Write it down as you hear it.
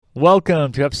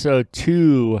Welcome to episode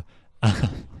 2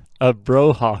 of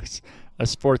BroHawks, a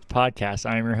sports podcast.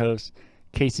 I'm your host,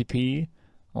 KCP,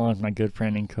 along with my good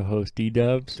friend and co-host,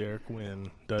 D-Dubs. Derek Wynn.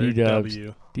 D-Dubs.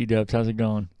 W. D-Dubs, how's it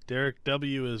going? Derek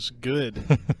W. is good.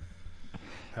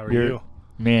 How are you?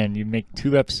 Man, you make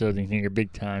 2 episodes and you think you're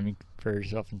big time. You refer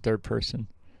yourself in third person.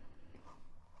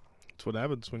 That's what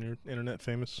happens when you're internet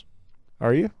famous.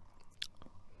 Are you?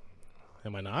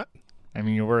 Am I not? I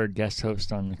mean, you were a guest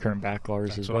host on the current backloggers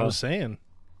That's as what well. I was saying.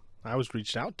 I was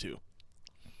reached out to.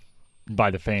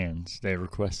 By the fans. They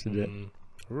requested it.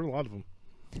 There were a lot of them.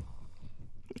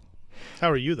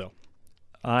 How are you, though?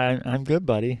 I'm good,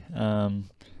 buddy.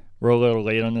 We're a little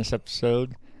late on this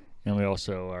episode, and we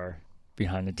also are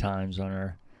behind the times on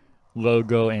our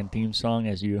logo and theme song,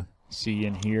 as you see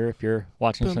and hear if you're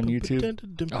watching us on YouTube.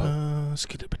 Oh,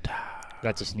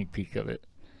 that's a sneak peek of it.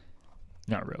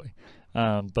 Not really.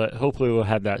 But hopefully we'll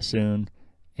have that soon,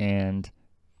 and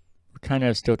we're kind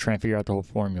of still trying to figure out the whole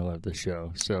formula of the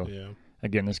show. So,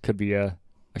 Again, this could be a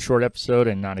short episode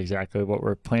and not exactly what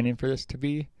we're planning for this to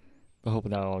be, but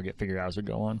hopefully that'll all get figured out as we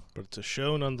go on. But it's a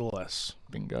show nonetheless.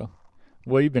 Bingo.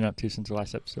 What have you been up to since the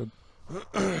last episode?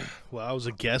 Well, I was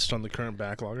a guest on the current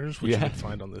backloggers, which you can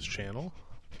find on this channel.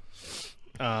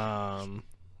 And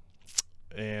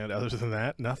other than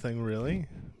that, nothing really.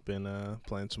 Been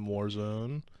playing some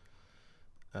Warzone,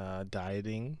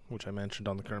 dieting, which I mentioned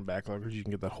on the current backloggers. You can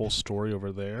get that whole story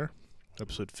over there.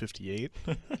 Episode 58.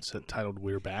 It's titled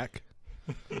We're Back.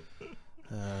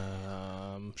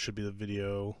 Should be the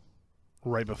video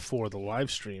right before the live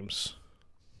streams.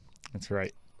 That's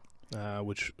right.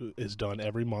 Which is done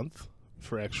every month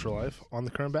for Extra Life on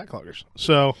the current backloggers.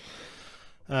 So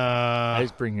I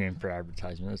just bring you in for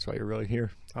advertisement. That's why you're really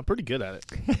here. I'm pretty good at it.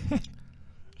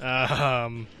 No,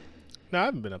 I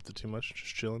haven't been up to too much.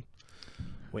 Just chilling.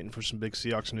 Waiting for some big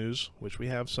Seahawks news, which we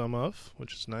have some of,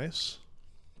 which is nice.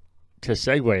 To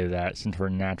segue to that, since we're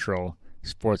natural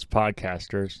sports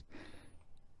podcasters,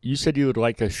 you said you would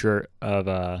like a shirt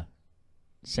of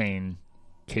saying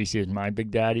Casey is my Big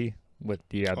Daddy with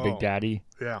the Big Daddy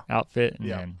outfit. And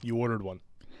then you ordered one.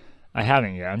 I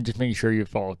haven't yet. I'm just making sure you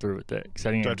follow through with it because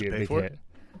I think it'd be a big hit.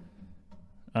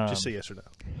 Just say yes or no.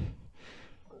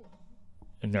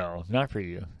 No, not for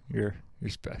you. You're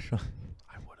special.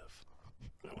 I would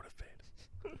have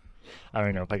paid. I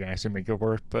don't know if I can actually make it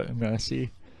work, but I'm gonna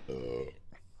see.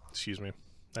 Excuse me.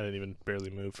 I didn't even barely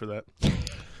move for that.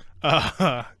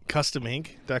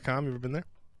 CustomInk.com. You ever been there?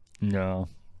 No,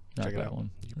 not Check it that out. one.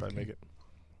 You can probably make it.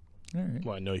 All right.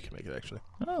 Well, I know you can make it, actually.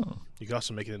 Oh. You can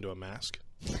also make it into a mask.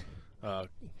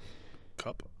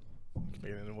 Cup. You can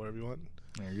make it into whatever you want.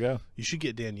 There you go. You should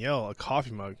get Danielle a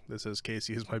coffee mug that says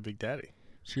Casey is my Big Daddy.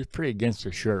 She was pretty against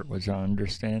the shirt, which I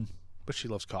understand. But she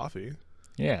loves coffee.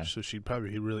 Yeah. So she'd probably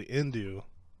be really into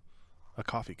a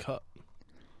coffee cup.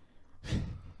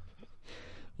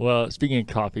 Well, speaking of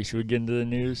coffee, should we get into the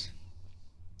news?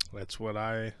 That's what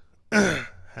I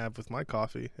have with my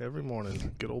coffee every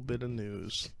morning. Good old bit of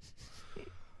news.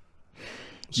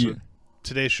 So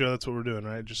today's show, that's what we're doing,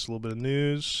 right? Just a little bit of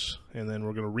news, and then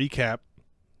we're going to recap,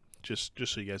 just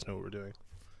so you guys know what we're doing.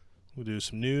 We'll do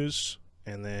some news,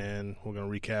 and then we're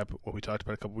going to recap what we talked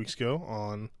about a couple weeks ago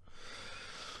on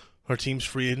our team's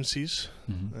free agencies,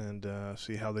 and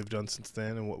see how they've done since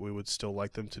then and what we would still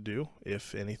like them to do,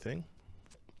 if anything.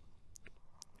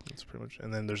 That's pretty much.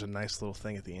 And then there's a nice little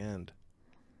thing at the end.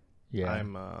 Yeah.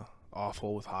 I'm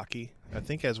awful with hockey, I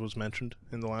think, as was mentioned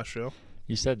in the last show.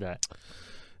 You said that.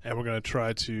 And we're going to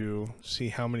try to see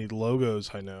how many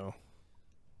logos I know.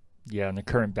 Yeah, and the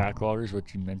current backloggers,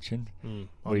 what you mentioned.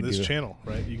 On this channel,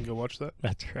 right? You can go watch that.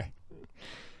 That's right.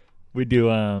 We do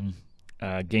a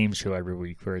game show every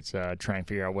week where it's trying to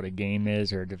figure out what a game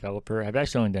is or a developer. I've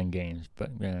actually only done games, but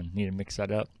I'm going to need to mix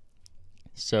that up.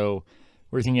 So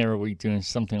we're thinking every week doing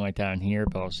something like that in here,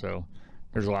 but also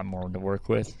there's a lot more to work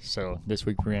with. So this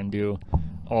week we're going to do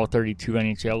all 32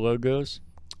 NHL logos.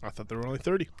 I thought there were only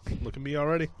 30. Look at me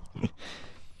already.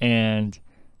 And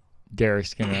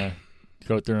Derek's going to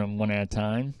go through them one at a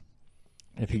time.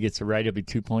 If he gets it right, it'll be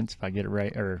 2 points. If I get it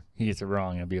right, or he gets it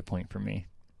wrong, it'll be a point for me.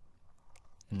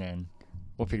 And then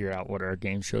we'll figure out what our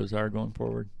game shows are going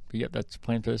forward. But yep, that's the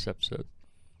plan for this episode.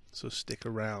 So stick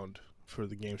around for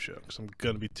the game show, because I'm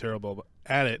going to be terrible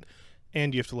at it.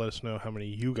 And you have to let us know how many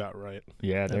you got right.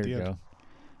 Yeah, there you go.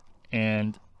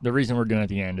 And the reason we're doing it at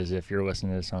the end is if you're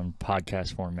listening to this on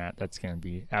podcast format, that's going to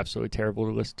be absolutely terrible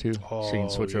to listen to. So you can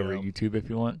switch over to YouTube if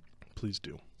you want. Please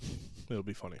do. It'll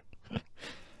be funny.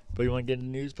 But you want to get into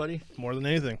the news, buddy? More than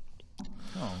anything.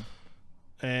 Oh.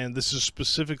 And this is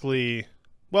specifically,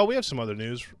 well, we have some other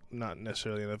news, not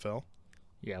necessarily NFL.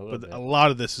 Yeah, a little bit. A lot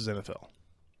of this is NFL.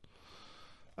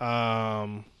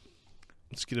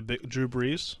 Let's get a big Drew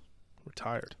Brees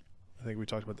retired. I think we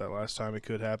talked about that last time. It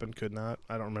could happen, could not.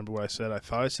 I don't remember what I said. I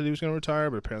thought I said he was going to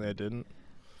retire, but apparently I didn't.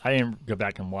 I didn't go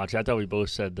back and watch. I thought we both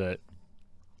said that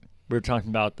we were talking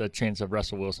about the chance of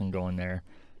Russell Wilson going there,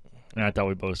 and I thought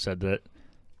we both said that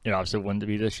it obviously wouldn't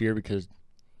be this year because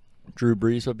Drew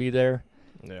Brees would be there.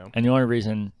 Yeah. And the only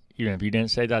reason, even if you didn't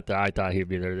say that I thought he'd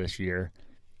be there this year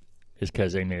is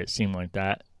because they made it seem like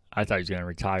that. I thought he was going to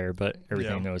retire, but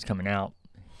everything that was coming out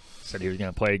said he was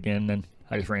going to play again. Then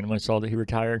I just randomly saw that he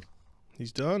retired.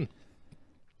 He's done.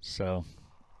 So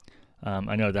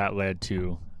I know that led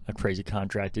to a crazy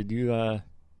contract. Did you? I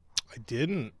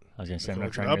didn't. I was going to say, I'm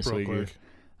not trying to mislead you.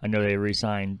 I know they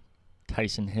re-signed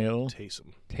Tyson Hill.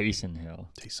 Taysom Hill.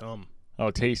 Taysom.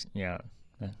 Oh, Taysom. Yeah.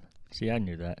 See, I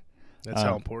knew that. That's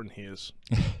how important he is.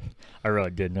 I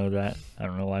really did know that. I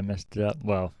don't know why I messed it up.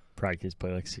 Well, probably because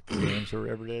play like 6 games or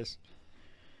whatever it is.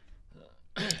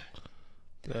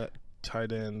 That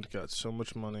tight end got so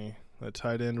much money. That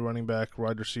tight end, running back,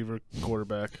 wide receiver,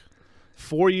 quarterback.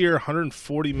 4-year,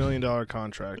 $140 million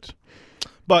contract.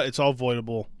 But it's all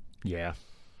voidable. Yeah.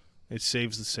 It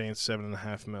saves the Saints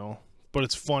 $7.5 million. But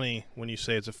it's funny when you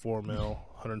say it's a $4 million,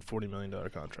 $140 million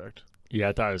contract. Yeah,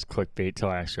 I thought it was clickbait till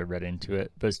I actually read into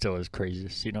it, but it still is crazy to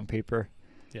see it on paper.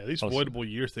 Yeah, these voidable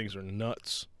year things are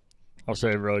nuts. Also,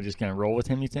 they're really just going to roll with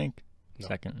him, you think? No.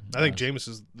 Second. I think Jameis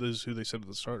is who they said at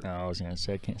the start. No, I was going to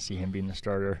say I can't see him being the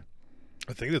starter.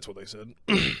 I think that's what they said.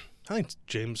 I think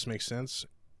James makes sense.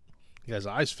 He has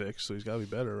eyes fixed, so he's got to be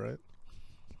better, right?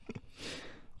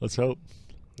 Let's hope.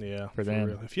 Yeah, for them.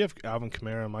 real. If you have Alvin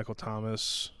Kamara and Michael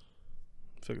Thomas,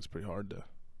 I think it's pretty hard to.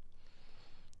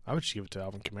 I would just give it to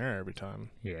Alvin Kamara every time.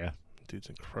 Yeah. Dude's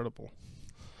incredible.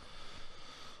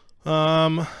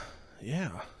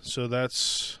 Yeah. So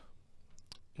that's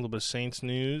a little bit of Saints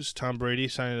news. Tom Brady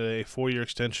signed a 4-year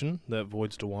extension that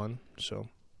voids to 1, so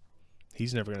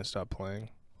he's never going to stop playing.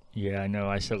 Yeah, I know.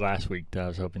 I said last week that I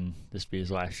was hoping this would be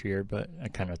his last year, but I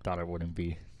kind of thought it wouldn't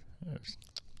be.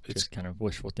 It's kind of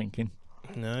wishful thinking.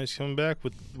 No, he's coming back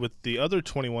with the other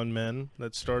 21 men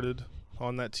that started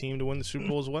on that team to win the Super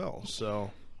Bowl as well.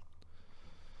 So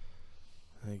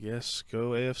I guess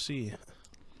go AFC.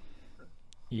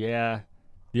 Yeah.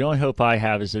 The only hope I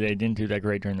have is that they didn't do that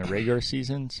great during the regular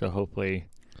season, so hopefully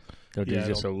they'll do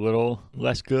just a little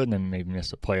less good and then maybe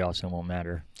miss the playoffs and it won't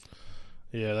matter.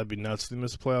 Yeah, that'd be nuts if they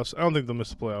miss the playoffs. I don't think they'll miss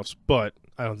the playoffs, but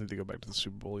I don't think they go back to the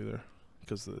Super Bowl either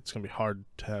because it's going to be hard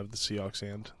to have the Seahawks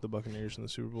and the Buccaneers in the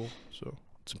Super Bowl. So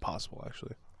it's impossible,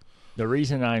 actually. The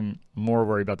reason I'm more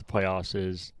worried about the playoffs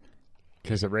is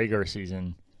because the regular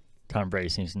season, Tom Brady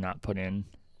seems to not put in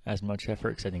as much effort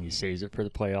because I think he saves it for the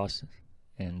playoffs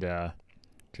and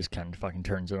just kind of fucking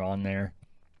turns it on there.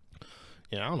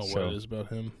 Yeah, I don't know what it is about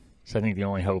him. So I think the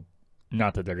only hope,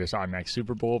 not that they're just automatic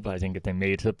Super Bowl, but I think if they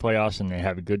made it to the playoffs and they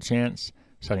have a good chance,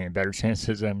 so I think a better chance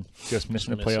is them just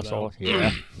missing the playoffs all.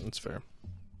 Yeah. That's fair.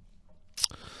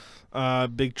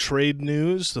 Big trade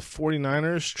news. The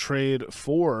 49ers trade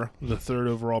for the 3rd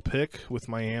overall pick with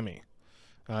Miami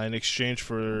in exchange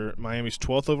for Miami's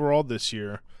 12th overall this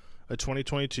year, a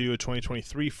 2022, a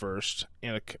 2023 first,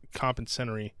 and a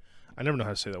compensatory. I never know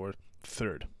how to say that word.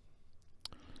 Third.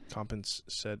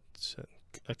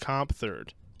 A comp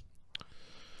third.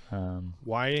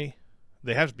 Why?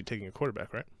 They have to be taking a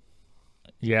quarterback, right?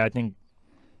 Yeah, I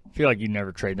feel like you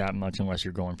never trade that much unless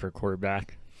you're going for a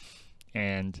quarterback.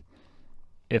 And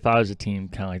if I was a team,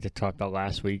 kind of like they talked about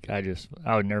last week, I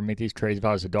would never make these trades. If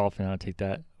I was a Dolphin, I'd take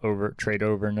that trade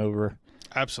over and over.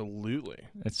 Absolutely.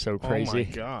 It's so crazy. Oh my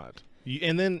God.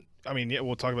 And then, I mean, yeah,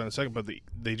 we'll talk about it in a second, but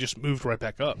they just moved right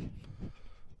back up.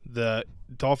 The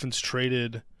Dolphins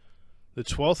traded the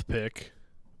 12th pick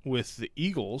with the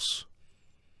Eagles.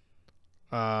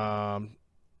 The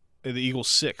Eagles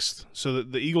 6th. So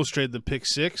the Eagles traded the pick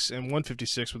 6 and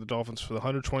 156 with the Dolphins for the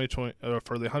 123rd and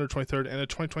a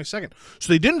 2022nd.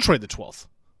 So they didn't trade the 12th.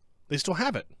 They still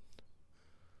have it.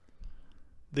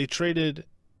 They traded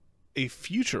a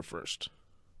future first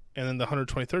and then the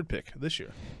 123rd pick this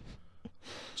year.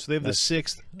 So they have the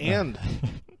 6th and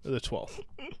the 12th.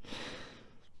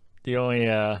 The only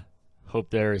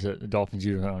hope there is that the Dolphins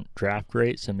usually don't draft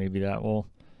great, so maybe that will.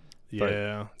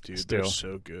 Yeah, dude, they're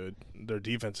so good. Their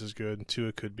defense is good.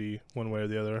 Tua could be one way or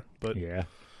the other, but yeah.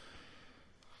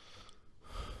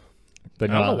 But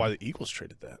I don't know why the Eagles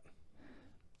traded that.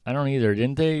 I don't either.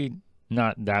 Didn't they?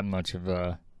 Not that much of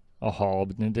a haul,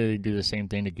 but didn't they do the same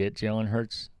thing to get Jalen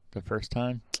Hurts the first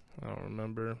time? I don't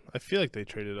remember. I feel like they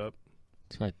traded up.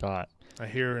 That's what I thought. I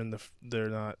hear they're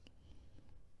not.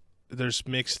 There's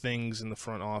mixed things in the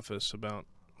front office about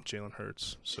Jalen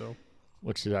Hurts. So,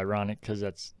 which is ironic because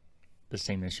that's the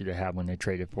same issue they had when they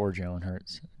traded for Jalen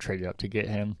Hurts, traded up to get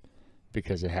him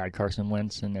because they had Carson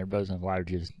Wentz, and everybody's like, why would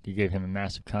you gave him a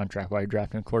massive contract? Why are you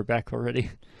drafting a quarterback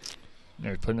already?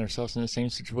 They're putting themselves in the same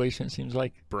situation, it seems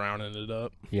like. Browning it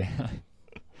up. Yeah.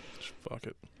 Just fuck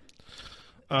it.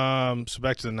 So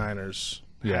back to the Niners.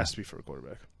 It has to be for a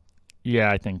quarterback. Yeah,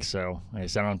 I think so. I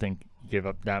don't think you give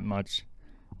up that much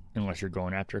unless you're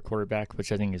going after a quarterback,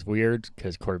 which I think is weird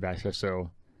because quarterbacks are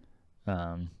so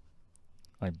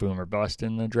like boom or bust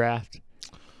in the draft.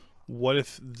 What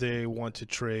if they want to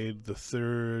trade the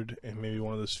third and maybe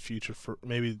one of those future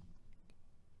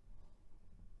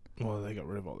well, they got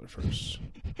rid of all their firsts.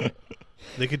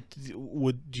 They could.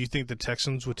 Do you think the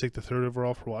Texans would take the third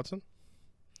overall for Watson?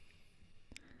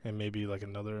 And maybe like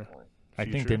another. I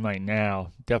think they might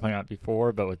now. Definitely not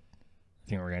before, but I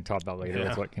think we're going to talk about later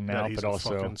with what came out. He's but a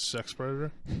also, fucking sex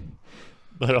predator.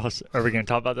 But also, are we going to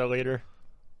talk about that later?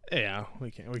 Yeah,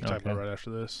 we can. We can talk about it right after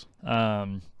this.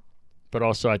 But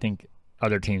also, I think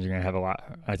other teams are going to have a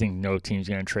lot. I think no team's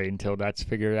going to trade until that's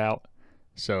figured out.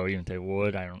 So even if they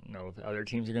would, I don't know if other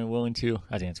teams are going to be willing to.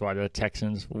 I think that's why the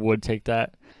Texans would take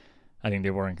that. I think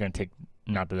they weren't going to take.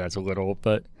 Not that that's a little,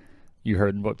 but you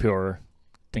heard what people were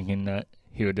thinking that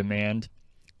he would demand.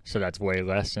 So that's way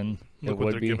less than Look it what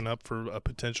would they're be. giving up for a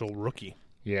potential rookie.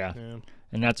 Yeah.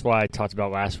 And that's why I talked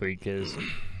about last week is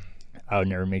I would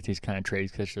never make these kind of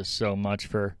trades because it's just so much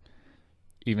for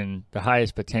even the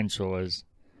highest potential is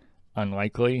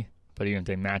unlikely, but even if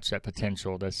they match that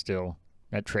potential, that's still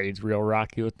that trade's real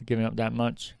rocky with giving up that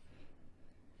much.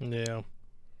 Yeah.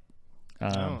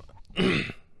 I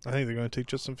think they're going to take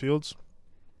Justin Fields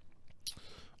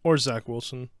or Zach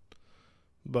Wilson,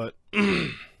 but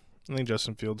I think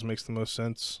Justin Fields makes the most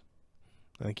sense.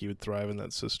 I think he would thrive in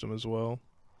that system as well.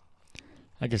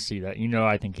 I can see that.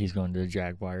 I think he's going to the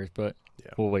Jaguars, but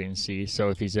we'll wait and see. So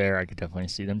if he's there, I could definitely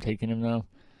see them taking him, though.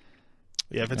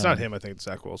 Yeah, if it's not him, I think it's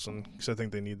Zach Wilson because I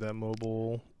think they need that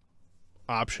mobile,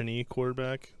 option-y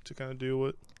quarterback to kind of do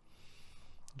what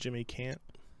Jimmy can't.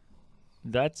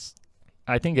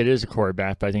 I think it is a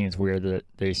quarterback, but I think it's weird that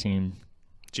they seem...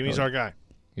 Jimmy's our guy.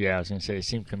 Yeah, I was going to say, they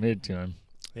seem committed to him.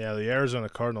 Yeah, the Arizona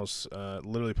Cardinals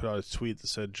literally put out a tweet that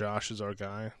said Josh is our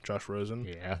guy, Josh Rosen.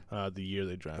 Yeah. The year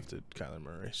they drafted Kyler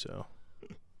Murray, so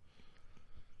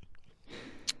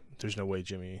there's no way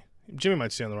Jimmy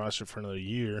might stay on the roster for another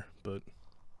year, but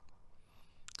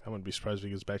I wouldn't be surprised if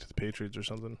he goes back to the Patriots or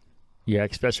something. Yeah,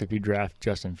 especially if you draft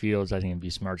Justin Fields, I think it'd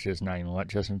be smart to just not even let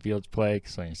Justin Fields play.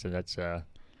 Because like I said, that's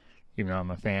even though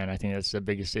I'm a fan, I think that's the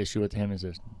biggest issue with him is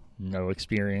there's no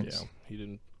experience. Yeah, he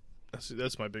didn't.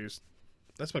 That's my biggest.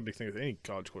 That's my big thing with any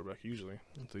college quarterback. Usually,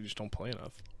 they just don't play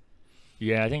enough.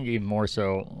 Yeah, I think even more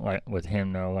so like with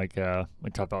him though. Like we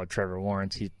talked about Trevor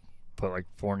Lawrence, he put like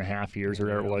 4.5 years or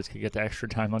whatever it was to get the extra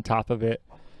time on top of it.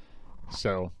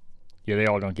 So yeah, they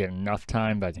all don't get enough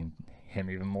time, but I think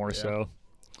him even more so.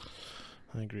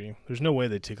 I agree. There's no way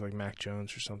they take like Mac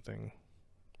Jones or something.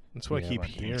 That's what I keep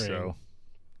hearing. So.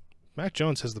 Mac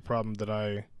Jones has the problem that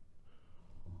I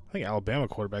think Alabama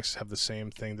quarterbacks have the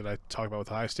same thing that I talk about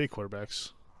with Ohio State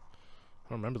quarterbacks. I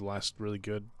don't remember the last really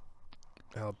good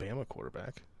Alabama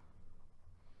quarterback.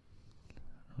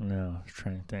 No, I was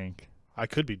trying to think. I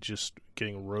could be just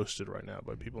getting roasted right now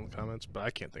by people in the comments, but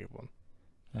I can't think of one.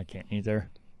 I can't either.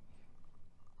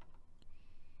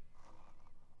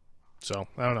 So,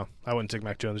 I don't know. I wouldn't take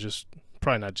Mac Jones,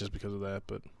 probably not just because of that,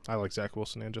 but I like Zach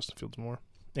Wilson and Justin Fields more.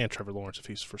 And Trevor Lawrence if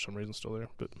he's for some reason still there.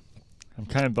 But I'm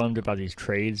kind of bummed about these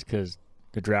trades because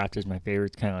the draft is my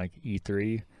favorite. It's kind of like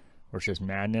E3, where it's just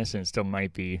madness, and it still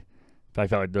might be. But I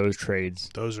felt like those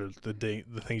trades. Those are the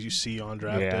things you see on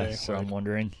draft day. Yeah, so I'm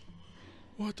wondering.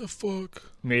 What the fuck?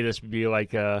 Maybe this would be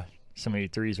like some of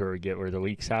E3s where the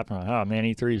leaks happen. Like, oh, man,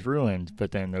 E3's ruined.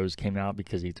 But then those came out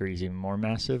because E3 is even more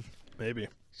massive. Maybe.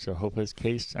 So hope it's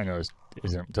case. I know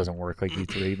it doesn't work like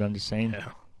E3, but I'm just saying.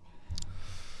 Yeah.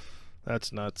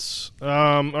 That's nuts. All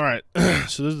right.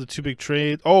 So those are the two big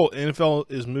trades. Oh, NFL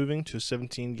is moving to a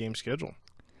 17-game schedule.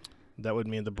 That would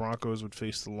mean the Broncos would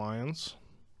face the Lions.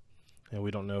 And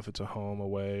we don't know if it's a home,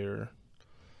 away, or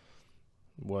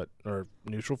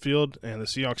neutral field. And the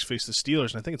Seahawks face the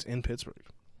Steelers, and I think it's in Pittsburgh.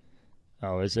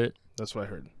 Oh, is it? That's what I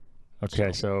heard.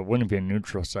 Okay, so it wouldn't be a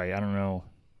neutral site. I don't know.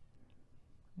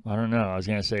 I was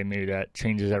going to say maybe that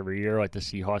changes every year, like the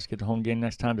Seahawks get the home game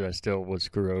next time, but that still would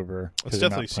screw over. It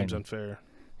definitely seems unfair.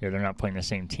 Yeah, they're not playing the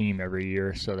same team every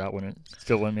year, so that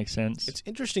still wouldn't make sense. It's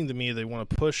interesting to me they want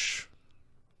to push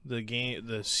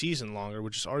the season longer,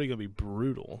 which is already going to be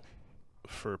brutal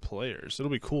for players. It'll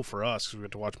be cool for us because we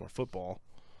get to watch more football,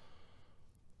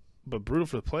 but brutal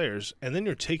for the players. And then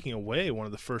you're taking away one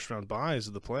of the first-round buys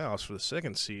of the playoffs for the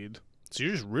second seed. So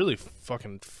you're just really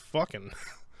fucking.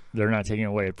 They're not taking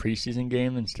away a preseason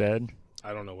game instead?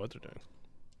 I don't know what they're doing.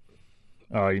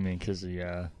 Oh, you mean because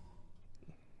the...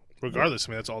 Regardless,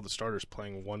 I mean, that's all the starters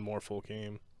playing one more full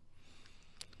game.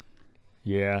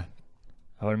 Yeah.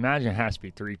 I would imagine it has to be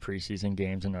 3 preseason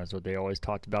games, and that's what they always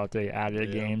talked about. They added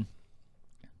a game.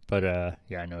 But,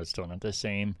 I know it's still not the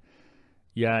same.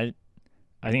 Yeah,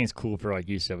 I think it's cool for, like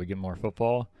you said, we get more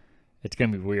football. It's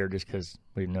going to be weird just because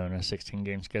we've known a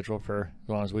 16-game schedule for as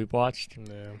long as we've watched.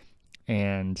 Yeah.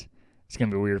 And it's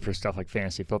going to be weird for stuff like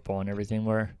fantasy football and everything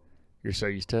where you're so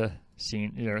used to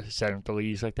seeing, setting up the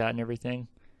leagues like that and everything.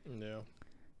 Yeah.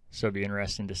 So it'd be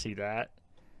interesting to see that.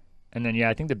 And then,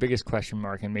 I think the biggest question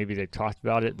mark, and maybe they've talked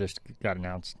about it, this got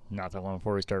announced not that long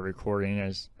before we started recording,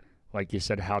 is, like you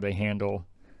said, how they handle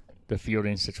the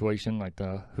fielding situation, like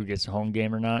the who gets a home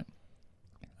game or not.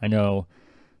 I know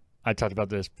I talked about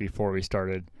this before we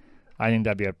started. I think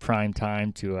that'd be a prime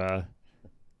time to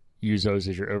use those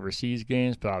as your overseas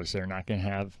games, but obviously they're not going to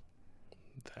have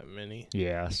that many.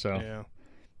 Yeah, so. Yeah.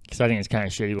 Because I think it's kind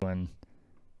of shitty when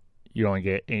you only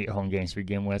get 8 home games to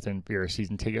begin with and you're a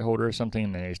season ticket holder or something,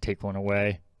 and then they just take one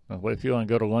away. Well, what if you want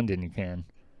to go to London? You can.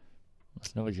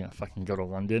 Nobody's going to fucking go to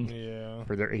London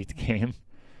for their 8th game.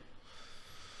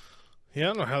 Yeah, I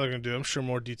don't know how they're going to do it. I'm sure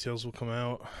more details will come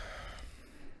out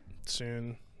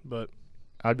soon, but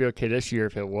I'd be okay this year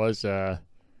if it was a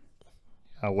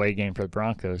away game for the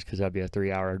Broncos, because that'd be a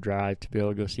 3-hour drive to be able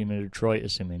to go see them in Detroit,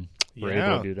 assuming we're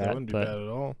able to do that. That wouldn't be bad at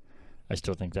all. I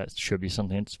still think that should be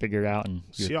something that's figured out. And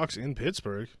Seahawks in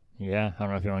Pittsburgh. Yeah, I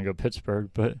don't know if you want to go Pittsburgh,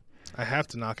 but I have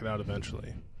to knock it out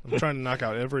eventually. I'm trying to knock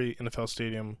out every NFL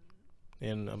stadium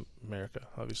in America,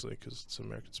 obviously, because it's an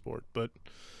American sport. But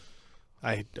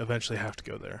I eventually have to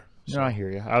go there. So. No, I hear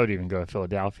you. I would even go to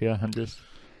Philadelphia.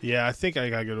 Yeah, I think I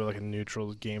gotta go to like a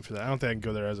neutral game for that. I don't think I can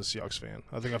go there as a Seahawks fan.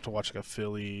 I think I have to watch like a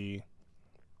Philly,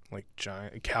 like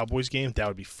Giant Cowboys game. That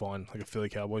would be fun, like a Philly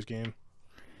Cowboys game.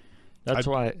 I'd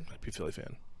be a Philly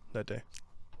fan that day.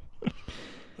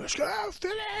 Let's go,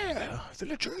 Philly!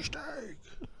 Philly cheesesteak.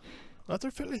 Other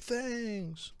Philly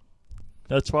things.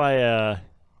 That's why I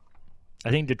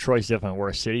think Detroit's definitely a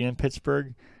worse city than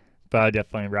Pittsburgh, but I'd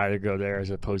definitely rather go there as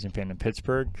an opposing fan than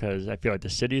Pittsburgh, because I feel like the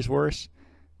city's worse,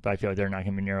 but I feel like they're not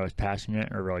going to be nearly as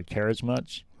passionate or really care as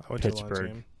much. I went Pittsburgh. To the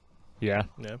Lions game. Yeah?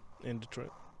 Yeah, in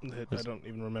Detroit. I don't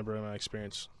even remember my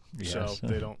experience, yeah,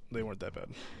 so they weren't that bad.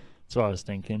 That's what I was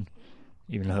thinking.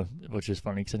 Even though, which is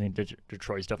funny because I think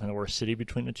Detroit's definitely the worst city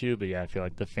between the two. But yeah, I feel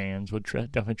like the fans would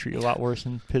definitely treat you a lot worse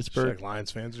than Pittsburgh. Like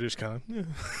Lions fans are just kind of,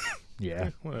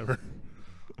 yeah, whatever.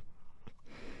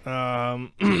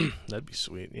 That'd be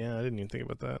sweet. Yeah, I didn't even think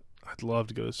about that. I'd love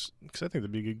to go because I think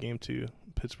that'd be a good game too.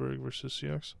 Pittsburgh versus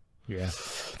Seahawks. Yeah,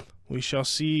 we shall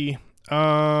see.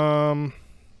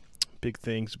 Big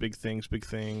things.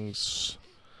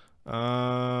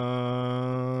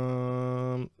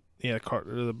 Yeah,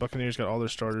 the Buccaneers got all their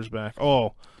starters back.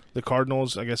 Oh, the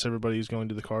Cardinals. I guess everybody's going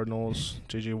to the Cardinals.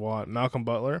 J.J. Watt, Malcolm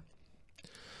Butler,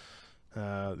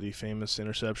 the famous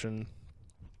interception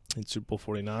in Super Bowl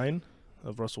 49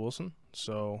 of Russell Wilson.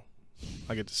 So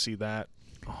I get to see that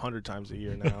 100 times a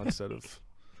year now instead of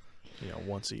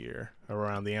once a year.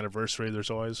 Around the anniversary, there's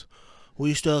always,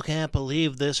 we still can't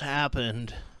believe this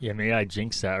happened. Yeah, maybe I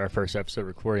jinxed that our first episode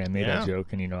recording. I made that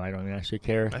joke, and I don't even actually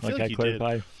care. I feel like you did.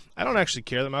 I don't actually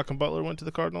care that Malcolm Butler went to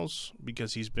the Cardinals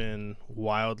because he's been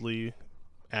wildly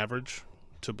average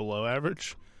to below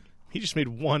average. He just made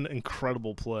one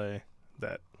incredible play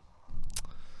that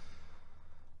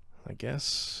I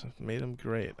guess made him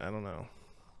great. I don't know.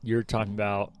 You're talking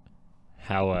about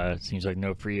how it seems like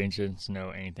no free agents, no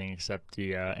anything except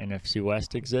the NFC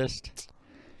West exist.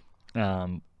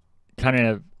 Kind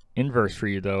of inverse for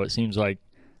you, though. It seems like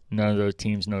none of those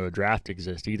teams know the draft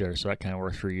exists either, so that kind of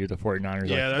works for you. The 49ers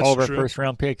that's all of our true.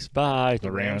 first-round picks, bye.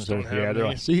 The Rams are, they're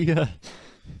like, see ya. I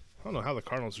don't know how the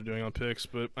Cardinals are doing on picks,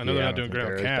 but I know they're not doing great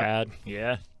on cap. Bad.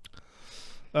 Yeah.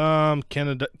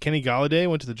 Kenny Galladay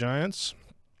went to the Giants.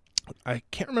 I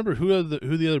can't remember who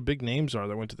the other big names are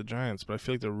that went to the Giants, but I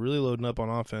feel like they're really loading up on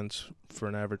offense for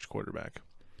an average quarterback.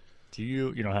 Do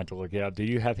you don't have to look it up. Do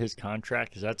you have his contract?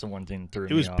 Because that's the one thing that threw me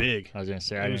off. It was off. big. I was going to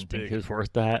say, I didn't think he was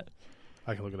worth that.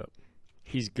 I can look it up.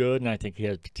 He's good, and I think he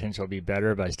has potential to be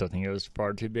better, but I still think it was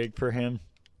far too big for him.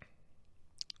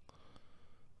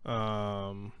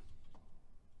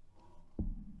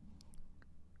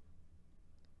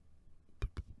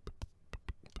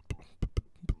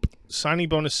 Signing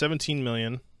bonus $17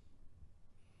 million.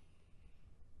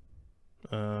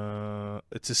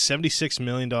 It's a $76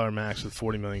 million max with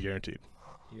 $40 million guaranteed.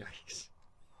 Yikes.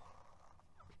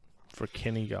 For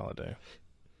Kenny Galladay.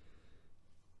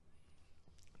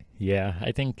 Yeah,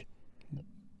 I think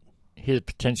his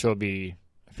potential to be,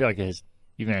 I feel like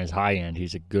even at his high end,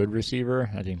 he's a good receiver.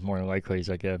 I think more than likely he's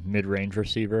like a mid-range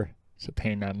receiver. So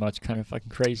paying that much kind of fucking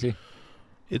crazy.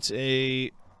 It's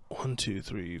a 1, 2,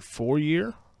 3, 4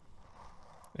 year.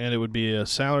 And it would be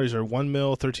salaries are 1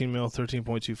 mil, 13 mil,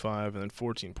 13.25, and then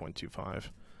 14.25.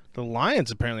 The Lions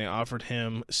apparently offered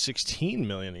him $16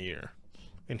 million a year,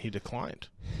 and he declined.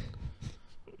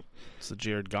 It's the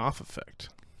Jared Goff effect.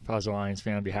 If I was a Lions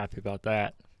fan, I'd be happy about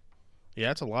that.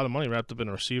 Yeah, it's a lot of money wrapped up in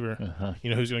a receiver. Uh-huh.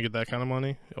 You know who's going to get that kind of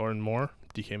money or more?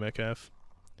 DK Metcalf.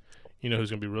 You know who's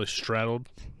going to be really straddled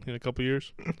in a couple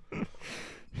years?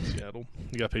 Seattle.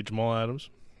 You got to pay Jamal Adams.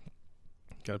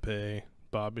 Got to pay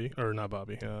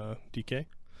DK.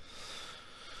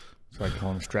 So I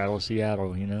call him Straddle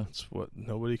Seattle, you know? That's what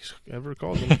nobody ever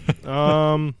called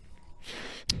him.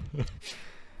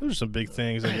 There's some big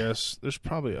things, I guess. There's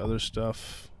probably other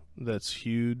stuff that's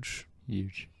huge.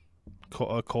 Huge.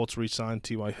 Colts re-signed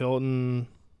T.Y. Hilton.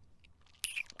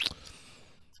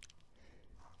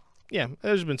 Yeah,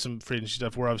 there's been some free agency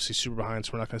stuff. We're obviously super behind,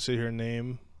 so we're not going to sit here and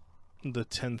name the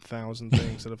 10,000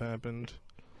 things that have happened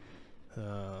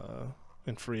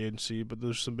in free agency, but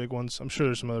there's some big ones. I'm sure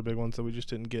there's some other big ones that we just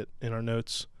didn't get in our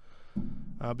notes.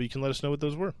 But you can let us know what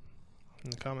those were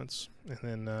in the comments. And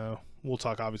then we'll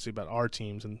talk, obviously, about our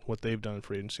teams and what they've done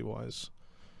free agency-wise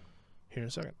here in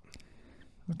a second.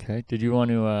 Okay. Did you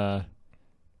want to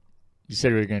you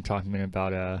said we were going to talk a minute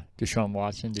about Deshaun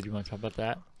Watson. Did you want to talk about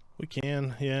that? We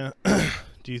can, yeah.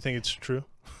 Do you think it's true?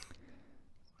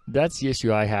 That's the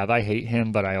issue I have. I hate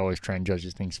him, but I always try and judge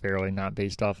things fairly, not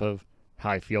based off of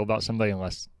how I feel about somebody,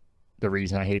 unless the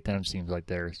reason I hate them seems like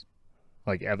there's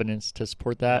like evidence to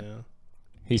support that. Yeah.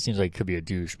 He seems like he could be a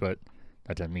douche, but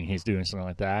that doesn't mean he's doing something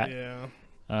like that. Yeah.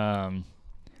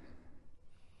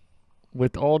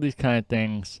 With all these kind of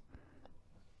things,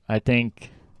 I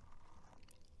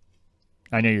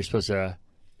know you're supposed to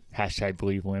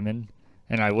 #believe women,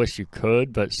 and I wish you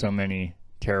could, but so many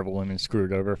terrible women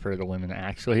screwed over for the women that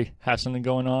actually have something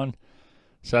going on.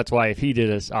 So that's why if he did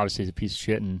this, obviously he's a piece of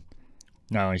shit, and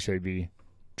not only should he be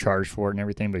charged for it and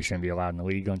everything, but he shouldn't be allowed in the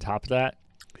league on top of that.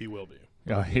 He will be.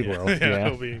 Oh, he will. Yeah,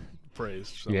 he'll be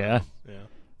praised. So. Yeah. Yeah.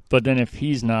 But then if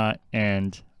he's not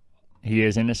and he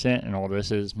is innocent and all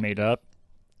this is made up,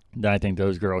 then I think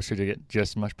those girls should get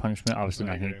just as much punishment. Obviously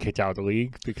not going to get kicked out of the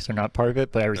league because they're not part of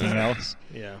it, but everything else.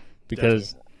 Yeah.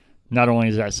 Because not only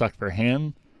does that suck for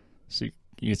him, so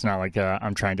it's not like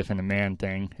I'm trying to defend a man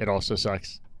thing. It also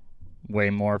sucks way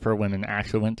more for women that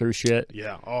actually went through shit.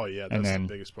 Yeah. Oh, yeah. That's the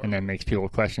biggest part. And then makes people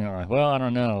question it like, well, I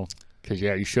don't know. Because,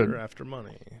 yeah, you should. You're after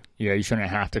money. Yeah, you shouldn't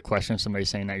have to question somebody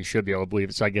saying that. You should be able to believe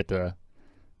it. So I get the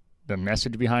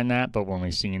message behind that. But when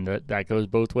we've seen that goes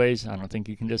both ways, I don't think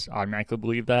you can just automatically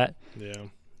believe that. Yeah.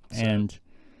 And,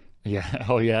 yeah.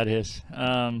 Oh, yeah, it is.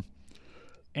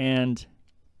 And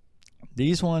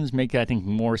these ones make it, I think,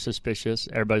 more suspicious.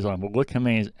 Everybody's like, well, look how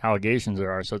many allegations there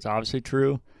are. So it's obviously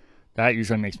true. That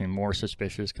usually makes me more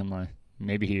suspicious. Come on.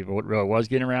 Maybe he really was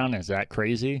getting around. Is that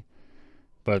crazy?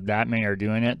 But if that many are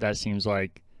doing it, that seems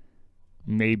like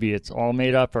maybe it's all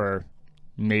made up, or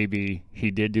maybe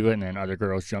he did do it and then other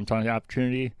girls jumped on the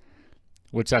opportunity,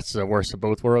 which that's the worst of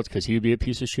both worlds because he would be a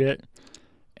piece of shit.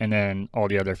 And then all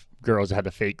the other girls that had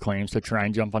the fake claims to try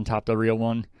and jump on top of the real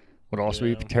one would also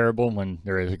be terrible when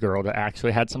there is a girl that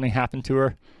actually had something happen to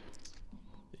her.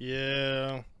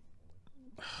 Yeah.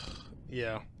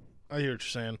 Yeah. I hear what you're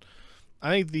saying.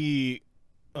 I think the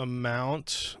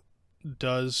amount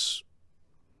does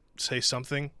say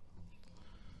something.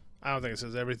 I don't think it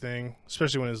says everything,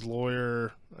 especially when his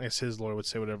lawyer, I guess his lawyer would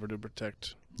say whatever to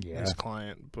protect his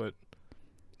client, but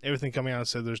everything coming out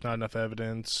said there's not enough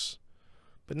evidence.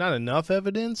 But not enough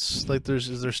evidence? Like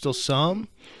is there still some?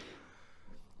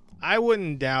 I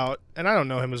wouldn't doubt, and I don't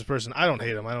know him as a person. I don't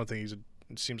hate him. I don't think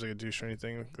it seems like a douche or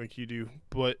anything like you do,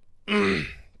 but I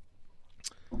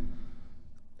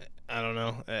don't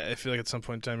know. I feel like at some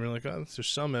point in time you're like, oh, there's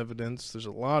some evidence. There's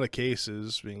a lot of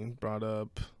cases being brought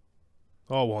up.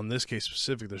 Oh, well, in this case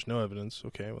specific, there's no evidence.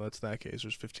 Okay, well, that's that case.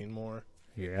 There's 15 more.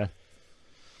 Yeah.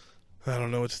 I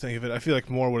don't know what to think of it. I feel like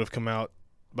more would have come out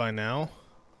by now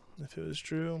if it was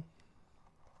true.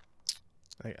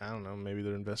 I don't know. Maybe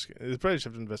they're investigating. They probably just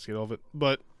have to investigate all of it.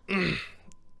 But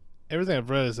everything I've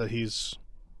read is that he's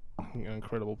an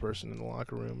incredible person in the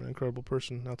locker room, an incredible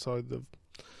person outside the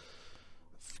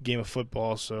game of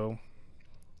football, so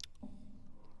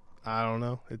I don't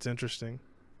know. It's interesting.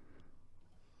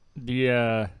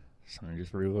 Something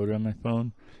just reloaded on my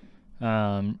phone.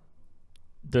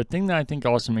 The thing that I think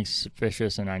also makes it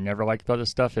suspicious, and I never liked about this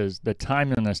stuff, is the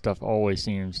timing on this stuff always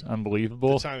seems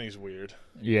unbelievable. The timing's weird.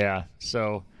 Yeah.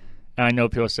 So, and I know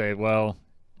people say, well,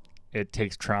 it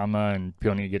takes trauma and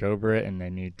people need to get over it and they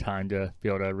need time to be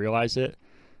able to realize it.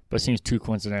 But it seems too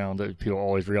coincidental that people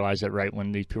always realize it right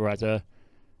when these people are at the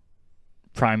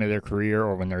prime of their career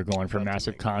or when they're going for a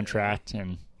massive contract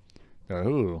and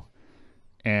ooh.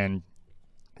 And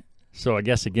so I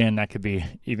guess, again, that could be,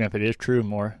 even if it is true,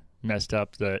 more messed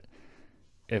up that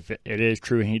if it is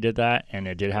true and he did that and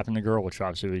it did happen to the girl, which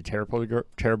obviously would be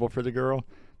terrible for the girl,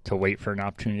 to wait for an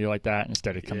opportunity like that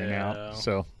instead of coming out.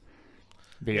 So,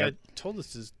 yeah, I told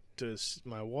this to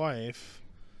my wife,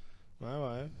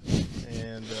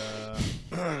 and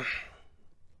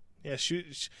yeah, she,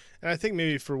 and I think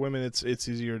maybe for women it's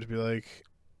easier to be like,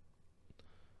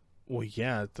 well,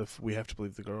 yeah, we have to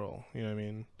believe the girl. You know what I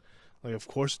mean? Like, of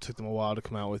course, it took them a while to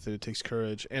come out with it. It takes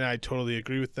courage, and I totally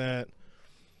agree with that.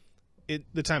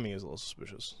 The timing is a little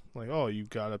suspicious. Like, oh, you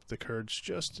got up the courage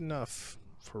just enough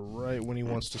for right when he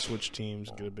wants to switch teams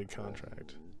and get a big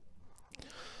contract.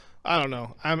 I don't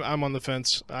know. I'm on the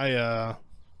fence. I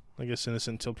guess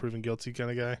innocent until proven guilty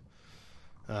kind of guy.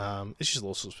 It's just a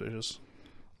little suspicious.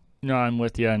 No, I'm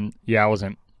with you. And yeah, I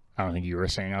don't think you were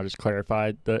saying, I'll just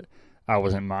clarify that I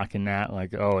wasn't mocking that.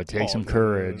 Like, oh, it takes some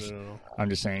courage. No. I'm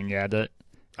just saying, yeah, that.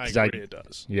 I agree it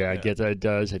does. Yeah, I get that it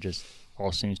does. It just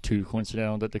all seems too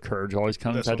coincidental that the courage always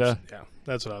comes at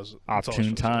that's what I was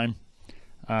opportune time.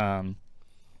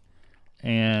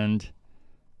 And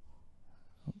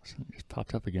something just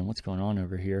popped up again. What's going on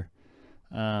over here?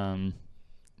 And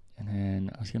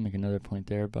then I was gonna make another point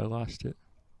there, but I lost it.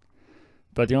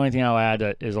 But the only thing I'll add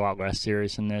that is a lot less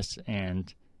serious in this,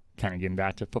 and kind of getting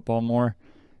back to football more,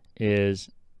 is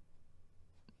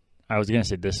I was gonna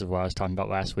say this is what I was talking about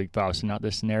last week, but obviously not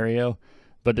this scenario.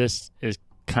 But this is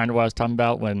kind of what I was talking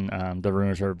about when the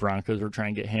rumors were Broncos were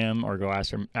trying to get him or go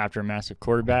after a massive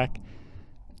quarterback.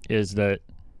 Is that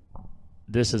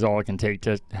this is all it can take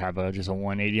to have just a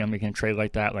 180 on making a trade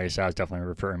like that. Like I said, I was definitely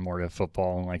referring more to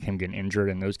football and like him getting injured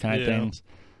and those kind of things.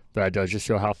 But it does just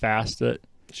show how fast that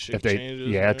if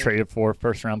they traded 4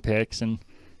 first-round picks and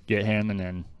get him, and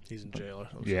then he's in jail or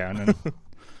something. Yeah, and then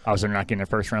obviously they're not getting their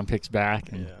first-round picks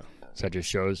back. And so that just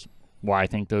shows why I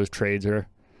think those trades are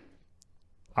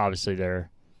obviously they're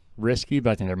risky,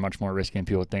 but I think they're much more risky than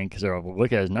people think because they're like, well,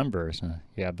 look at his numbers.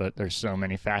 Yeah, but there's so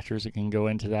many factors that can go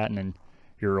into that, and then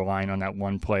you're relying on that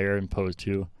one player opposed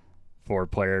to 4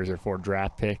 players or 4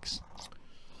 draft picks.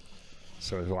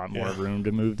 So there's a lot more room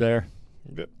to move there.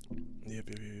 Yep.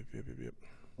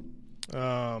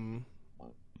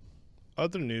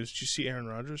 Other news, did you see Aaron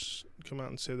Rodgers come out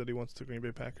and say that he wants the Green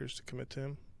Bay Packers to commit to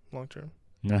him long term?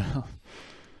 No,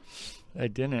 I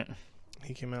didn't.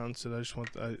 He came out and said,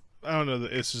 I don't know,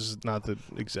 this is not the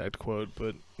exact quote,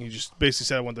 but he just basically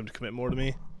said, I want them to commit more to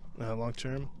me long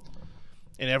term.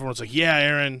 And everyone's like, yeah,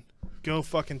 Aaron, go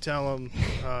fucking tell them,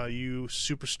 you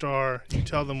superstar. You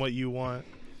tell them what you want.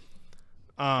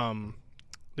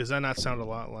 Does that not sound a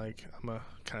lot like I'm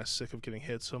kind of sick of getting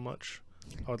hit so much?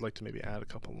 I would like to maybe add a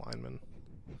couple linemen.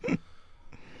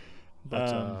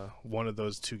 But one of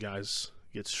those 2 guys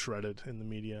gets shredded in the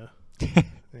media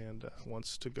and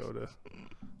wants to go to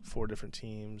 4 different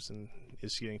teams and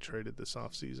is getting traded this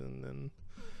offseason and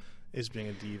is being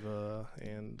a diva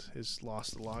and is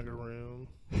lost the locker room.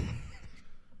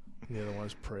 The other one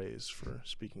is praised for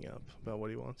speaking up about what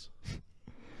he wants.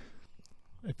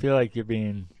 I feel like you're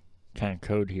being kind of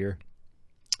code here.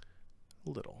 A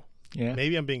little. Yeah.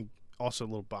 Maybe I'm being also a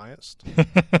little biased.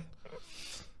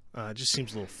 It just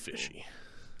seems a little fishy.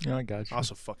 Yeah, I got you. I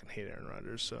also fucking hate Aaron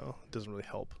Rodgers, so it doesn't really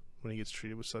help when he gets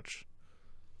treated with such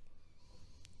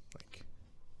like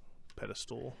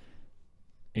pedestal.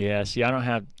 Yeah, see,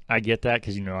 I get that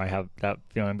because, I have that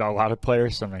feeling about a lot of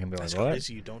players, so I'm not going to be like, what? That's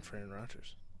crazy you don't for Aaron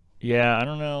Rodgers. Yeah, I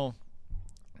don't know.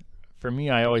 For me,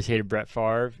 I always hated Brett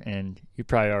Favre, and you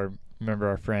probably remember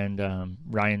our friend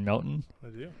Ryan Melton. I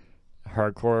do.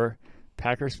 Hardcore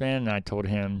Packers fan, and I told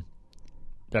him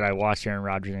that I watched Aaron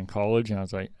Rodgers in college, and I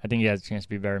was like, I think he has a chance to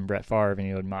be better than Brett Favre, and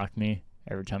he would mock me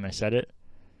every time I said it.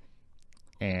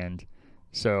 And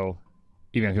so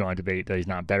even if you want to debate that he's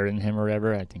not better than him or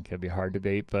whatever, I think it'd be a hard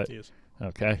debate. But he is.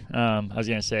 Okay. I was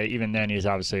going to say, even then, he's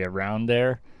obviously around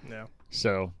there. Yeah.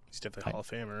 So he's definitely Hall of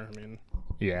Famer. I mean.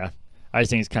 Yeah. I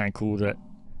just think it's kind of cool that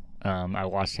I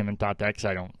watched him and thought that because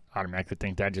I don't automatically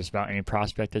think that just about any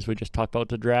prospect as we just talked about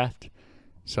the draft.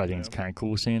 So I think it's kind of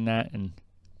cool seeing that. And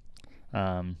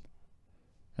I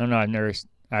don't know.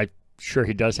 I'm sure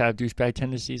he does have douchebag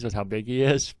tendencies with how big he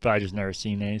is, but I just never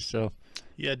seen any. So.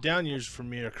 Yeah, down years for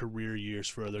me are career years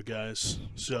for other guys.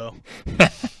 So.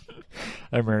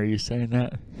 I remember you saying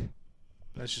that.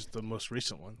 That's just the most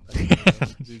recent one.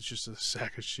 Dude's just a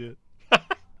sack of shit.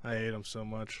 I hate him so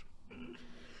much.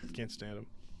 Can't stand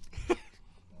him.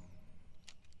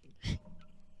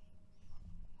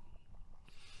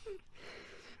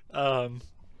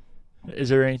 Is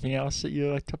there anything else that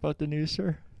you like to talk about the news,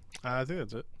 sir? I think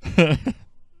that's it.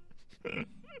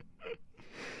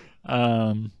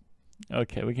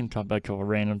 Okay, we can talk about a couple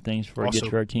random things before we Also, get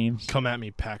to our teams. Come at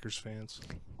me, Packers fans.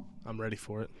 I'm ready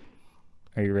for it.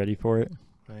 Are you ready for it?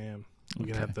 I am. We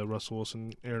can have the Russell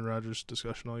Wilson, Aaron Rodgers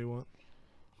discussion all you want.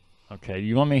 Okay.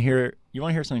 You want to hear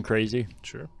something crazy?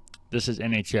 Sure. This is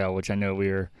NHL, which I know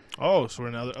we're Oh, so we're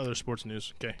in other sports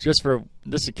news. Okay.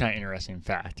 this is kind of interesting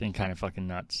fact and kind of fucking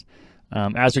nuts.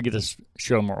 As we get this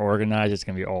show more organized, it's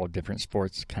going to be all different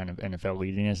sports, kind of NFL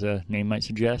leading, as the name might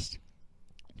suggest.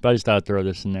 But I just thought I'd throw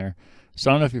this in there. So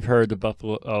I don't know if you've heard the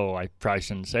Buffalo. Oh, I probably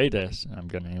shouldn't say this. I'm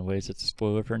going to anyways. It's a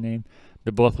spoiler for her name.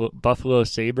 The Buffalo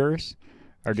Sabres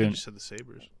are doing. You said the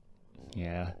Sabres.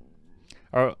 Yeah.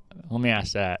 Or let me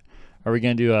ask that. Are we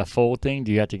going to do a full thing?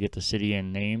 Do you have to get the city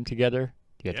and name together?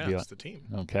 Do you have to do it's the team.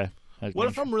 Okay. What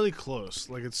if I'm really close?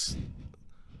 Like it's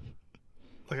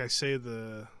like I say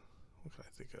the. What can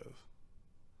I think of?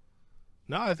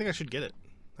 No, I think I should get it.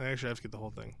 I actually have to get the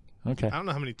whole thing. Okay. I don't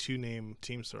know how many two-name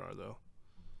teams there are though,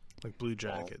 like Blue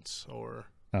Jackets or.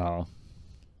 Oh.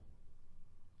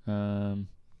 Don't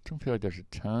feel like there's a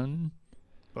ton.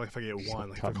 But like if I get one,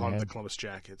 like if I call them the Columbus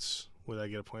Jackets, would I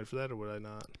get a point for that or would I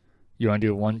not? You want to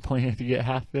do 1 point if you get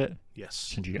half of it?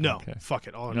 Yes. No. Okay. Fuck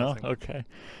it. All or No? nothing. Okay.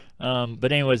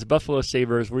 But anyways, the Buffalo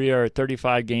Sabres, we are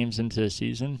 35 games into the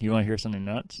season. You want to hear something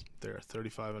nuts? They're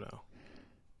 35-0.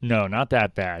 No, not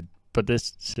that bad. But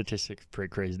this statistic is pretty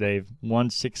crazy. They've won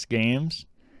 6 games,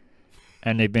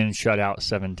 and they've been shut out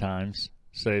 7 times.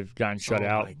 So they've gotten shut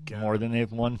out more than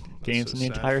they've won games so in the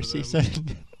sad entire for them.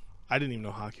 season. I didn't even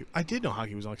know hockey. I did know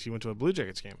hockey was on because you went to a Blue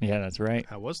Jackets game. Yeah, that's right.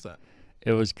 How was that?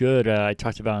 It was good. I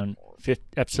talked about in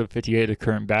episode 58 of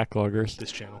Current Backloggers.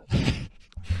 This channel.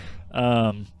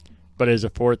 But it was a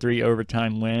 4-3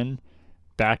 overtime win,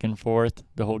 back and forth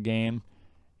the whole game,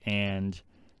 and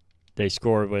they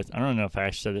scored with, I don't know if I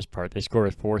actually said this part, they scored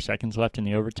with 4 seconds left in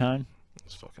the overtime.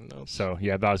 That's fucking nuts. So,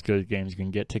 yeah, about as good a game as you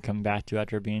can get to come back to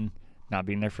after not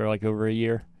being there for like over a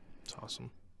year. It's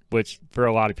awesome. Which, for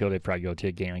a lot of people, they probably go to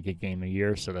a game a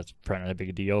year, so that's probably not a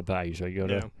big deal, but I usually go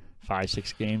to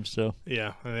 5-6 games, so.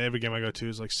 Yeah, and every game I go to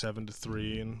is like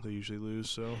 7-3, and they usually lose,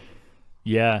 so.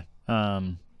 Yeah,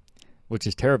 which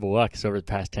is terrible luck, because over the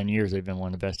past 10 years, they've been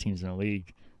one of the best teams in the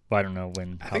league. But I don't know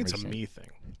when. I think it's a me thing.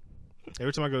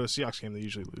 Every time I go to a Seahawks game, they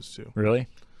usually lose, too. Really?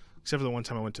 Except for the one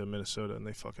time I went to Minnesota, and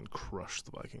they fucking crushed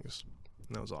the Vikings.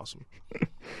 And that was awesome.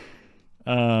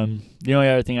 The only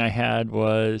other thing I had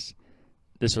was,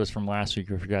 this was from last week,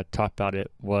 we forgot to talk about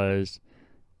it, was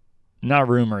not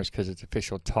rumors because it's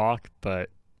official talk, but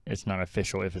it's not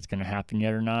official if it's going to happen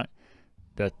yet or not,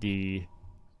 that the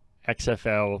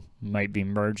XFL might be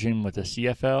merging with the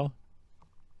CFL.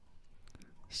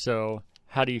 So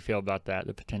how do you feel about that,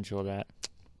 the potential of that?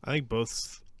 I think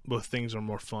both things are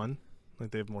more fun. Like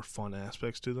they have more fun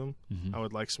aspects to them. Mm-hmm. I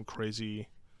would like some crazy,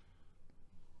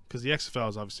 because the XFL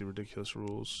is obviously ridiculous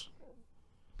rules.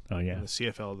 Oh yeah. And the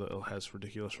CFL has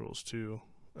ridiculous rules too,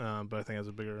 but I think it has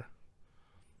a bigger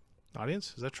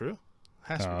audience. Is that true? It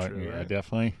has to be true, yeah, right?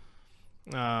 definitely.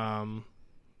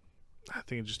 I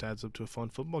think it just adds up to a fun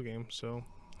football game. So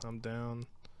I'm down.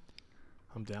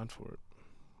 I'm down for it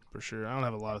for sure. I don't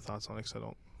have a lot of thoughts on it because I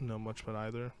don't know much about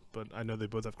either. But I know they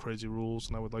both have crazy rules,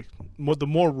 and I would like the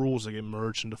more rules that get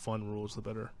merged into fun rules, the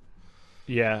better.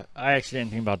 Yeah, I actually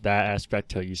didn't think about that aspect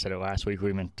till you said it last week. We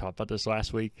even talked about this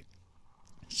last week.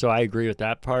 So I agree with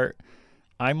that part.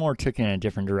 I more took it in a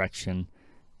different direction.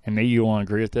 And maybe you won't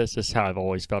agree with this. This is how I've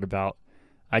always felt about.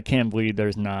 I can't believe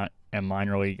there's not a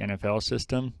minor league NFL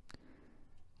system.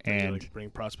 And like bring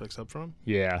prospects up from?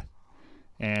 Yeah.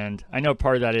 And I know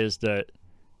part of that is that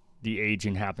the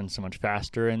aging happens so much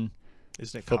faster in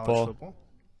Isn't it football. college football?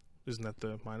 Isn't that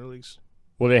the minor leagues?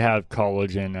 Well, they have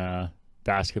college and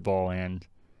basketball and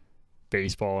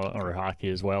baseball or hockey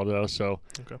as well, though. So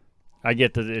okay. I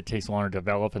get that it takes longer to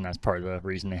develop, and that's part of the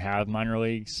reason they have minor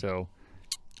leagues. So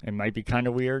it might be kind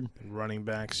of weird. And running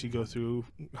backs, you go through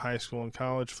high school and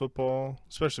college football,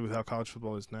 especially with how college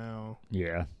football is now.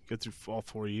 Yeah. You go through all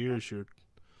 4 years, you're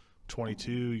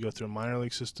 22. You go through a minor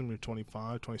league system, you're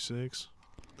 25, 26.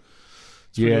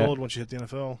 It's pretty old once you hit the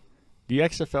NFL. The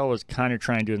XFL was kind of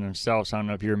trying to do it themselves. I don't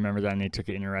know if you remember that, and they took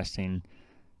an interesting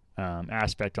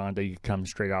aspect on it that you could come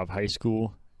straight out of high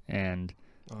school and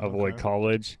avoid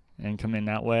college and come in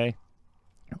that way.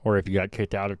 Or if you got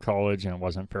kicked out of college and it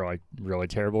wasn't for like really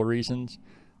terrible reasons,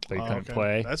 but you couldn't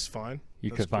play. That's fine.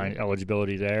 You could find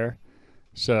eligibility there.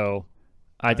 So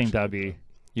I think that'd be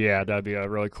a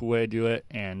really cool way to do it.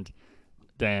 And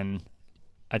then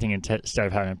I think instead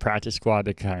of having a practice squad,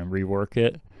 they kind of rework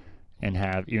it and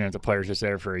have, even if the player's just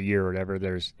there for a year or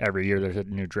whatever, every year there's a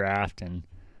new draft, and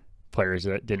players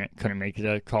that couldn't make it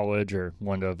to college or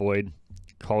wanted to avoid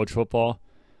college football.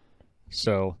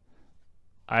 So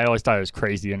I always thought it was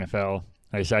crazy, the NFL.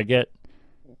 Like I said, I get,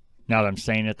 now that I'm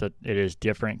saying it, that it is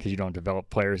different because you don't develop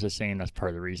players the same. That's part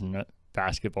of the reason that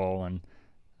basketball and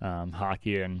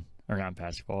hockey and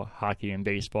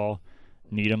baseball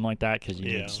need them like that, because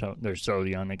they're so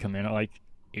young. They come in at like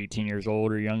 18 years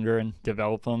old or younger and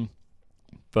develop them.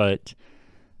 But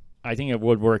I think it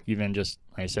would work even just,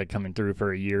 like I said, coming through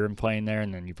for a year and playing there,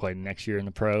 and then you play the next year in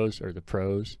the pros.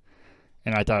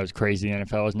 And I thought it was crazy the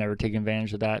NFL has never taken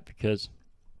advantage of that, because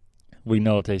we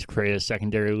know if they create a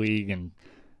secondary league and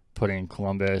put in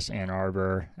Columbus, Ann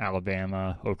Arbor,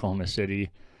 Alabama, Oklahoma City,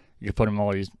 you could put them in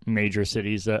all these major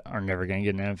cities that are never going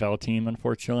to get an NFL team,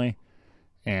 unfortunately.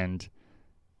 And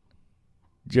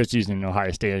just using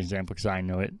Ohio State as an example, because I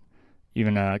know it,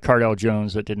 even Cardell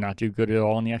Jones, that did not do good at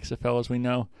all in the XFL, as we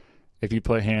know, if you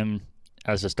put him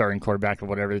as a starting quarterback of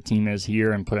whatever the team is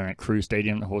here and put him at Crew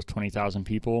Stadium that holds 20,000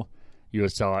 people, you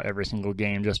would sell out every single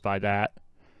game just by that.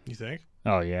 You think?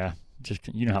 Oh, yeah. Just,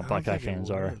 you know how Buckeye fans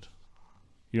are.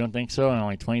 You don't think so? And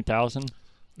only 20,000?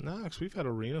 No, because we've had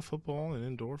arena football and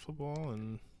indoor football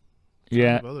and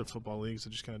other football leagues that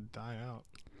just kind of die out.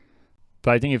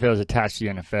 But I think if it was attached to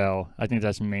the NFL, I think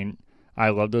that's the main. I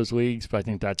love those leagues, but I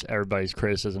think that's everybody's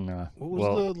criticism. What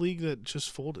was the league that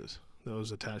just folded that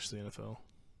was attached to the NFL?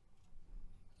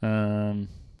 I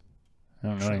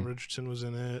don't know. Trent Richardson was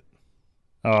in it.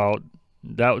 Oh,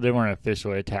 they weren't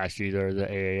officially attached either. The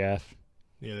AAF.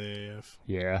 Yeah, the AAF.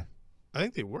 Yeah. I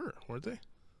think they were, weren't they?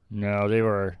 No, they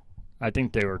were. I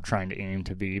think they were trying to aim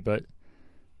to be, but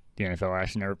the NFL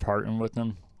actually never partnered with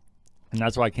them. And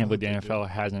that's why I can't believe the NFL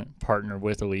hasn't partnered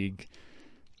with a league,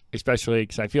 especially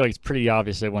because I feel like it's pretty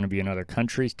obvious they want to be in other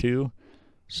countries too.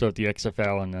 So if the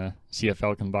XFL and the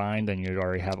CFL combined, then you'd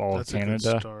already have all of Canada. That's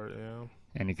a good start, yeah.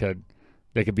 And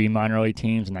they could be minor league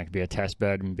teams, and that could be a test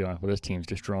bed and be like, well, this team's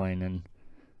destroying, and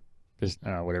this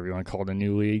whatever you want to call it, a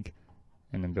new league,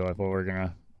 and then be like, well, we're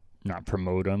gonna not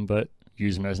promote them, but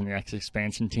use them as an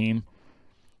expansion team.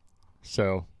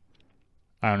 So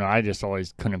I don't know. I just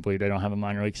always couldn't believe they don't have a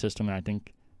minor league system, and I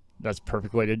think that's the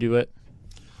perfect way to do it.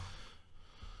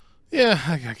 Yeah,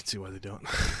 I can see why they don't.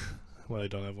 Why they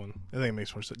don't have one. I think it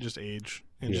makes more sense. Just age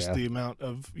and just the amount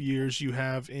of years you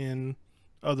have in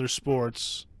other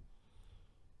sports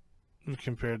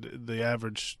compared to the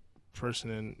average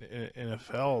person in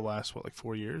NFL lasts,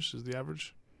 4 years is the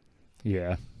average?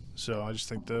 Yeah. So I just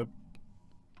think the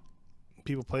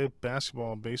people play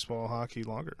basketball, baseball, hockey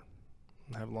longer.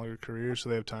 Have longer careers, so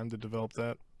they have time to develop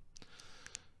that.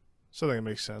 So I think it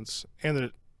makes sense.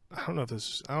 And I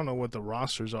don't know what the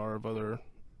rosters are of other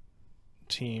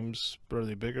teams, but are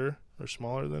they bigger or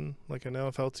smaller than like an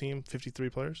NFL team, 53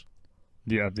 players?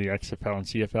 Yeah, the XFL and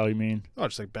CFL, you mean? Oh,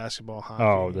 just like basketball, hockey.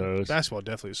 Oh, those. Basketball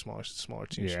definitely a smaller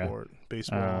team sport.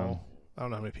 Baseball, I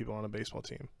don't know how many people are on a baseball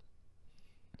team.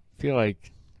 I feel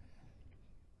like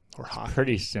or it's hockey.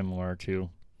 Pretty similar to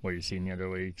what you see in the other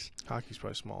leagues. Hockey's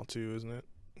probably small too, isn't it?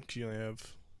 Because you only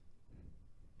have.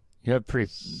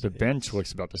 The bench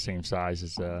looks about the same size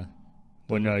as well,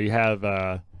 no, you have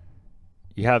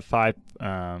five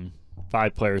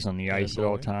players on the ice at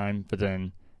all time, but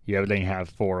then you have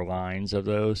 4 lines of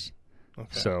those. Okay.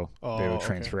 So they would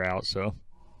transfer out. So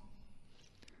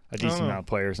a decent amount of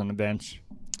players on the bench.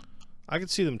 I could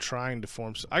see them trying to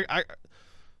form. I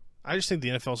just think the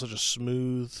NFL is such a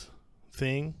smooth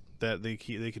thing that they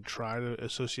could try to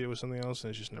associate with something else, and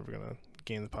it's just never gonna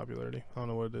gain the popularity. I don't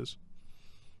know what it is,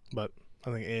 but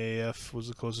I think AAF was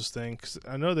the closest thing, because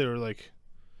I know they were like,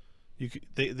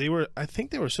 I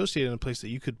think they were associated in a place that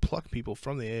you could pluck people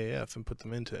from the AAF and put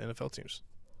them into NFL teams.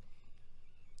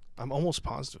 I'm almost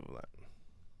positive of that.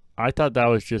 I thought that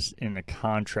was just in the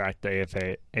contract.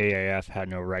 The AAF had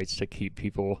no rights to keep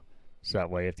people, so that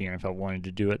way if the NFL wanted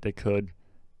to do it, they could.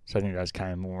 So I think that's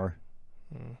kind of more.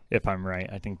 If I'm right,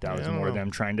 I think that was more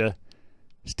them trying to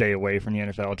stay away from the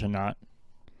NFL to not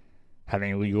have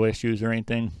any legal issues or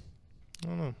anything. I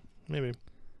don't know. Maybe.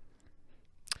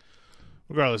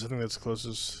 Regardless, I think that's the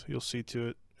closest you'll see to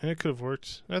it. And it could have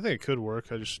worked. I think it could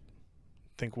work. I just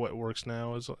think what works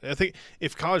now is... I think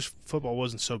if college football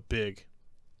wasn't so big,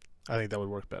 I think that would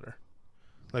work better.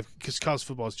 Because college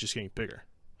football is just getting bigger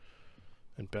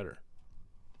and better.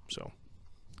 So.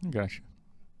 Gotcha.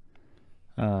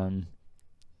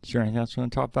 Is there anything else you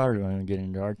want to talk about, or do you want to get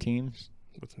into our teams?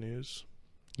 With news?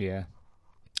 Yeah.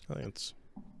 I think it's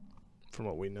from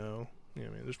what we know. Yeah, I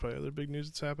mean, there's probably other big news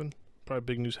that's happened. Probably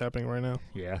big news happening right now.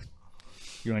 Yeah.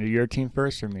 You want to do your team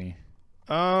first or me?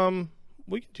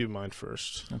 We can do mine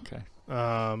first. Okay.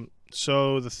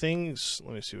 So the things.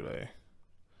 Let me see what I.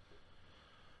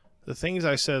 The things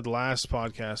I said last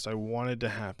podcast I wanted to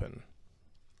happen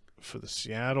for the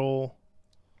Seattle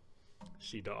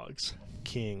Sea Dogs.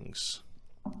 Kings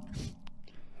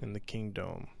in the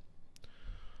Kingdom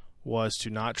was to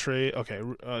not trade. Okay,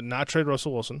 not trade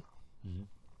Russell Wilson. Mm-hmm.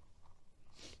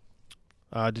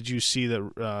 Did you see that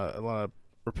a lot of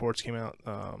reports came out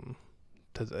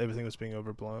that everything was being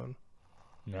overblown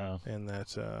No. and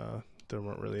that there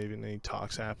weren't really even any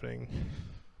talks happening?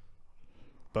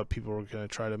 But people were going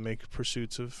to try to make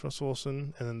pursuits of Russell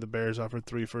Wilson, and then the Bears offered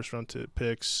 3 first-round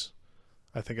picks,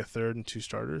 I think a third and 2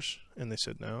 starters, and they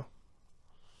said no.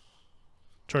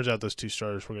 Turns out those 2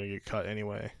 starters were going to get cut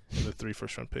anyway, and the 3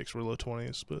 first-round picks were low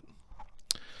 20s, but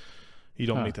you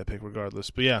don't make that pick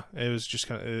regardless. But yeah, it was just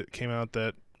kind of, it came out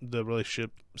that the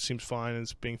relationship seems fine and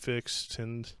it's being fixed,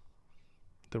 and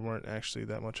there weren't actually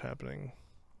that much happening.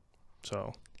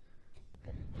 So,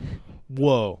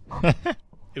 whoa.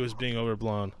 It was being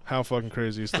overblown. How fucking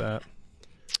crazy is that?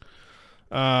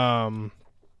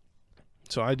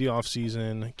 So ideal off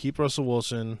season, keep Russell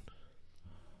Wilson,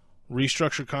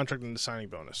 restructure contract and the signing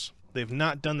bonus. They've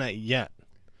not done that yet,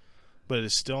 but it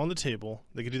is still on the table.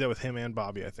 They could do that with him and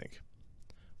Bobby, I think.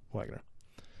 Wagner.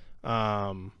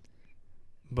 But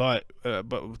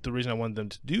the reason I wanted them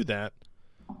to do that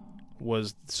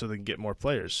was so they can get more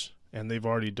players, and they've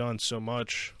already done so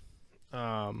much.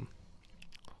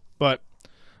 But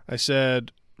I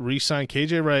said re-sign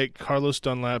KJ Wright, Carlos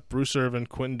Dunlap, Bruce Irvin,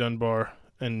 Quentin Dunbar,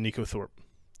 and Nico Thorpe.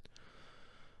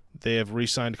 They have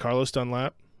re-signed Carlos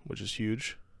Dunlap, which is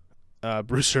huge.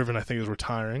 Bruce Irvin, I think, is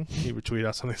retiring. He retweeted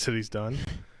out something that said he's done.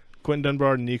 Quentin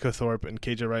Dunbar, Nico Thorpe, and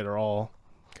KJ Wright are all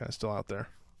kind of still out there.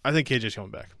 I think KJ's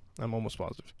coming back. I'm almost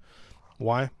positive.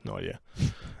 Why? No idea.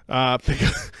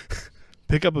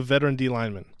 Pick up a veteran D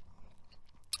lineman.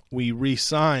 We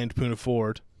re-signed Poona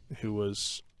Ford, who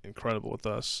was incredible with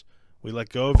us. We let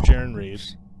go of Jaron Reed,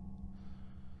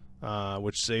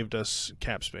 which saved us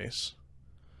cap space.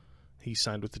 He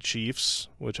signed with the Chiefs,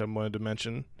 which I wanted to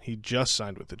mention. He just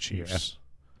signed with the Chiefs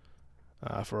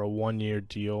for a 1-year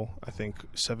deal. I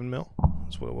think $7 million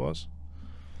is what it was.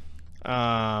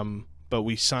 But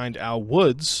we signed Al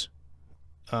Woods,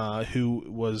 who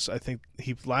was, I think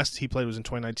he played was in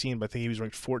 2019, but I think he was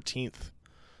ranked 14th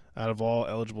out of all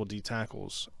eligible D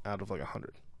tackles out of like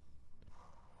 100.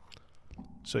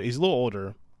 So he's a little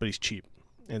older, but he's cheap,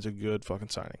 and it's a good fucking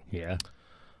signing. Yeah.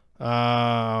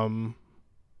 And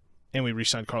we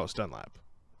re-signed Carlos Dunlap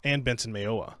and Benson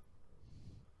Mayowa.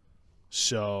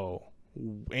 So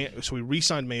we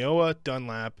re-signed Mayowa,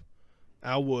 Dunlap,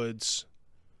 Al Woods,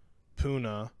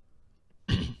 Poona.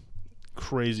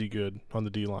 Crazy good on the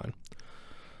D-line.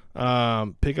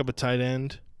 Pick up a tight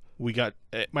end. We got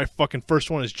my fucking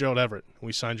first one is Gerald Everett.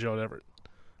 We signed Gerald Everett.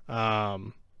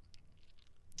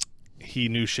 He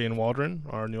knew Shane Waldron,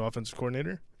 our new offensive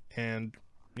coordinator, and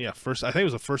yeah, I think it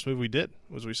was the first move we did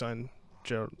was we signed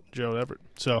Gerald Everett.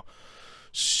 So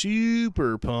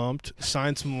super pumped.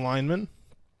 Signed some linemen.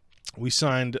 We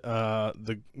signed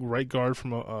the right guard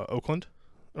from Oakland,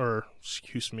 or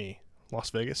excuse me, Las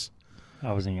Vegas.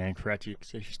 I wasn't going to correct you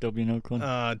because they should still be in Oakland.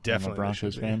 Definitely. I'm a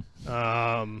Broncos fan.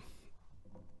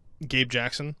 Gabe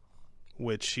Jackson,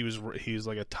 which he's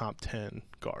like a top 10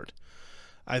 guard.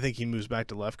 I think he moves back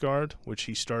to left guard, which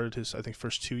he started his, I think,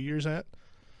 first 2 years at,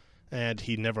 and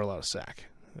he never allowed a sack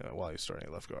while he was starting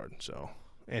at left guard. So,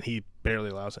 and he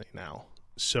barely allows any now.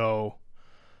 So,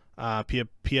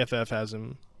 PFF has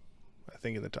him, I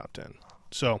think, in the top 10.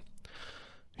 So,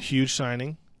 huge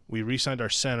signing. We re-signed our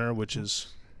center, which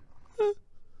is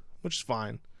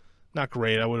fine. Not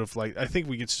great. I would have liked. I think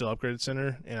we could still upgrade at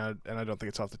center, and I don't think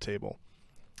it's off the table.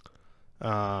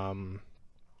 But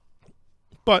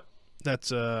that's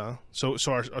so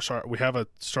we have a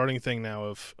starting thing now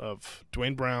of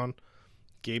Dwayne Brown,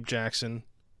 Gabe Jackson,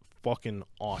 fucking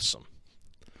awesome.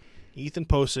 Ethan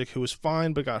Posick, who was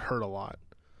fine but got hurt a lot.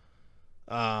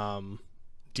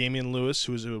 Damian Lewis,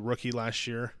 who was a rookie last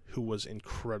year, who was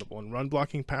incredible. And run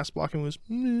blocking, pass blocking was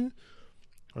meh.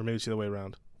 Or maybe it's the other way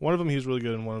around. One of them he was really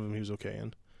good and one of them he was okay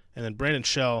in. And then Brandon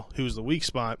Shell, who was the weak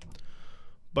spot.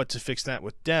 But to fix that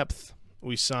with depth,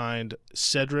 we signed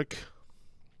Cedric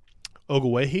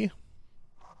Ogwehi.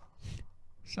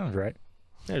 Sounds right.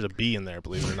 There's a B in there,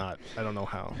 believe it or not. I don't know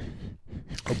how.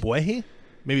 Ogwehi?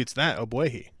 Maybe it's that,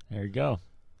 Ogwehi. There you go.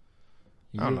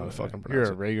 I don't know how to fucking pronounce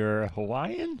You're a it. regular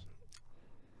Hawaiian?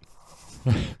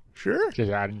 Sure.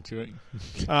 Just adding to it.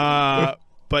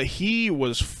 But he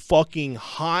was fucking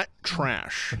hot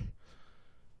trash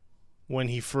when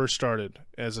he first started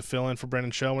as a fill-in for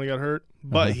Brandon Shell when he got hurt.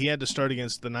 But he had to start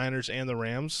against the Niners and the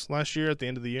Rams last year at the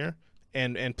end of the year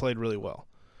and played really well.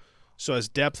 So as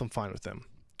depth, I'm fine with them.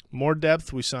 More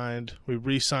depth, we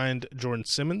re-signed Jordan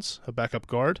Simmons, a backup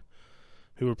guard,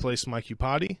 who replaced Mike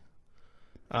Upati.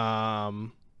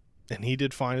 And he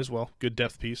did fine as well. Good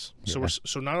depth piece. Yeah.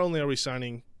 So not only are we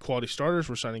signing quality starters,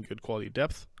 we're signing good quality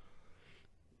depth.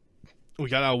 We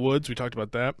got Al Woods. We talked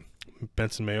about that.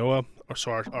 Benson Mayoa.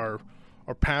 So our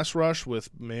pass rush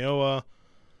with Mayoa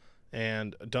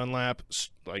and Dunlap,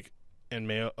 and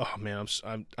Mayo. Oh man,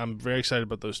 I'm very excited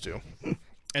about those two.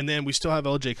 And then we still have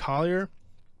LJ Collier.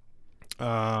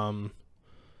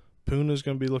 Puna's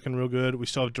going to be looking real good. We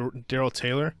still have Daryl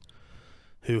Taylor,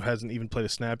 who hasn't even played a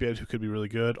snap yet, who could be really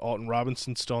good. Alton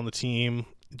Robinson's still on the team.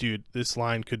 Dude, this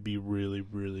line could be really,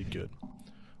 really good,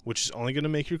 which is only going to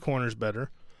make your corners better,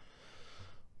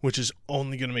 which is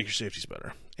only going to make your safeties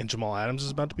better. And Jamal Adams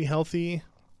is about to be healthy,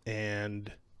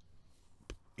 and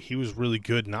he was really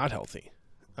good not healthy.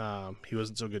 He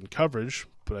wasn't so good in coverage,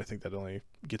 but I think that only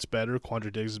gets better.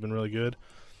 Quandre Diggs has been really good.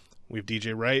 We have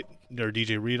DJ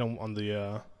Reed on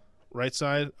the right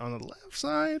side. On the left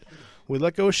side, we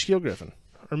let go of Shaquille Griffin.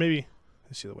 Or maybe,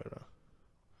 let's see the way around.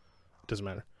 It doesn't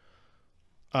matter.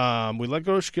 We let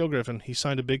go of Shaquille Griffin. He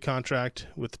signed a big contract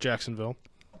with Jacksonville.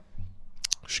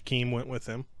 Shaquem went with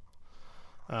him,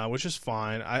 which is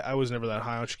fine. I was never that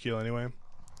high on Shaquille anyway.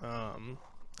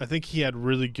 I think he had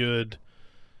really good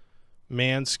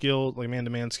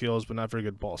man-to-man skills, but not very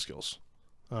good ball skills.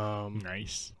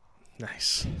 Nice. He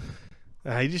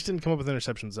just didn't come up with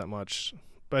interceptions that much.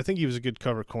 But I think he was a good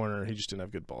cover corner. He just didn't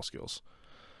have good ball skills.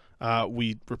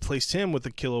 We replaced him with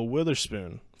Ahkello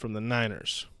Witherspoon from the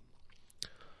Niners.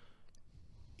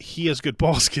 He has good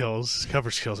ball skills. His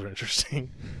cover skills are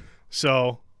interesting.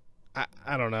 So,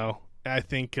 I don't know. I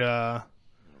think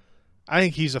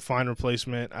he's a fine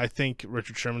replacement. I think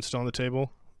Richard Sherman's still on the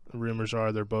table. Rumors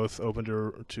are they're both open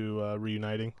to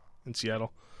reuniting in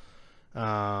Seattle.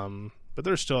 But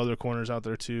there's still other corners out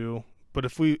there too. But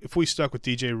if we stuck with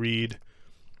DJ Reed,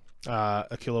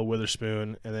 Ahkello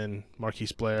Witherspoon, and then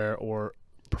Marquise Blair, or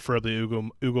preferably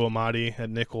Ugo Amadi at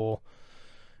nickel,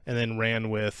 and then ran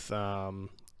with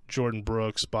Jordan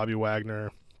Brooks, Bobby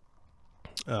Wagner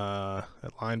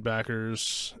at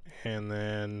linebackers, and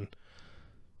then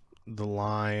the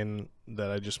line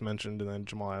that I just mentioned, and then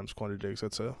Jamal Adams, Quandre Diggs.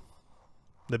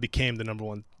 That became the number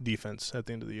one defense at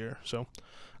the end of the year. So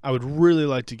I would really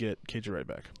like to get KJ Wright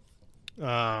back.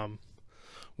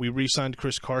 We re-signed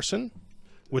Chris Carson,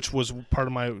 which was part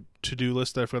of my to-do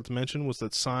list that I forgot to mention, was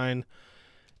that sign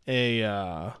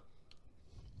a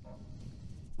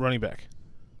running back.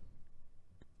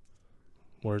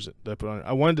 Where is it?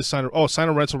 I wanted to sign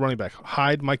a rental running back.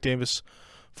 Hyde, Mike Davis,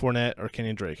 Fournette, or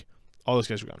Kenyon Drake. All those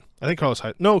guys are gone. I think Carlos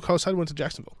Hyde went to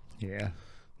Jacksonville. Yeah.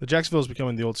 The Jacksonville is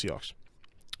becoming the old Seahawks.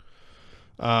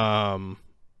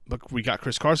 But we got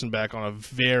Chris Carson back on a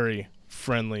very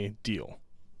friendly deal.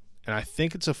 And I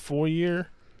think it's a 4-year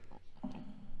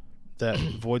that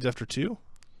voids after 2.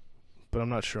 But I'm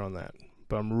not sure on that.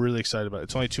 But I'm really excited about it.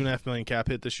 It's only $2.5 million cap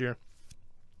hit this year.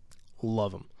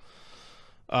 Love him.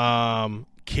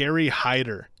 Kerry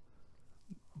Hyder,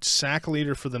 sack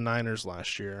leader for the Niners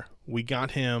last year. We got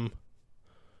him.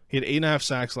 He had 8.5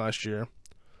 sacks last year.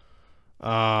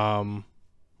 How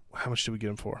much did we get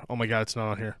him for? Oh my God, it's not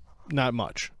on here. Not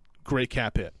much. Great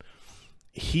cap hit.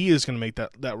 He is going to make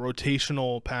that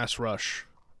rotational pass rush.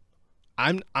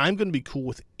 I'm going to be cool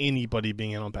with anybody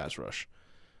being in on pass rush,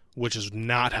 which is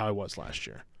not how I was last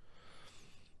year.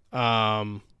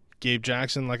 Gabe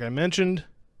Jackson, like I mentioned.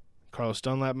 Carlos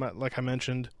Dunlap, like I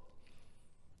mentioned.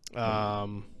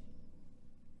 And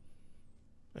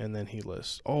then he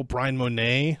lists. Oh, Brian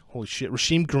Monet. Holy shit.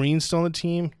 Rasheem Green's still on the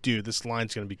team. Dude, this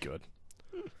line's going to be good.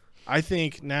 I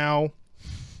think now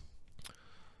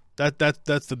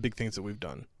that's the big things that we've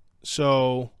done.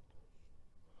 So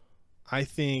I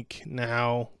think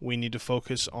now we need to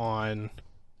focus on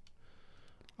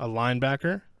a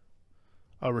linebacker,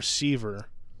 a receiver,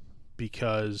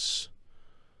 because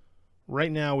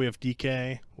right now we have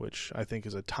DK, which I think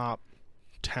is a top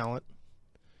talent.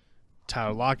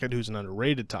 Tyler Lockett, who's an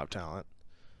underrated top talent,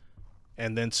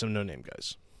 and then some no-name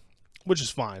guys, which is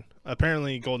fine.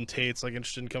 Apparently, Golden Tate's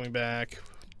interested in coming back,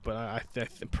 but I'm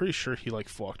pretty sure he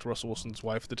fucked Russell Wilson's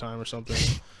wife at the time or something,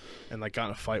 and got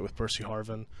in a fight with Percy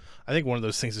Harvin. I think one of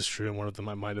those things is true, and one of them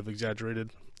I might have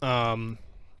exaggerated. But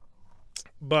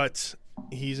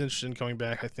he's interested in coming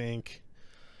back. I think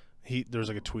there was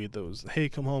a tweet that was, "Hey,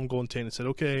 come home, Golden Tate," and said,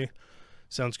 "Okay,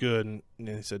 sounds good," and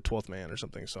then he said 12th man or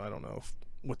something. So I don't know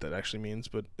what that actually means,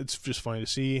 but it's just funny to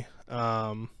see.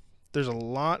 There's a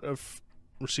lot of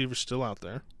receivers still out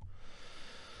there.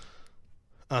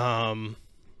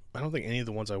 I don't think any of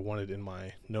the ones I wanted in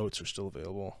my notes are still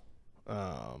available.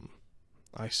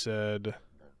 I said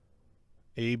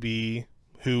AB,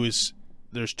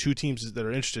 there's two teams that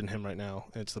are interested in him right now,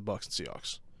 and it's the Bucks and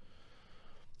Seahawks.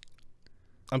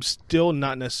 I'm still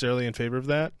not necessarily in favor of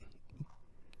that,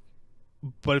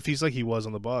 but if he's like he was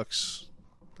on the Bucks,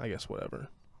 I guess whatever.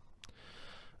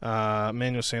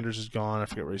 Emmanuel Sanders is gone. I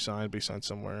forget where he signed, but he signed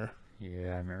somewhere.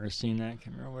 Yeah, I remember seeing that.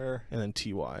 Can't remember where. And then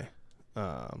Ty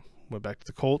went back to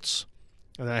the Colts.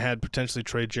 And then I had potentially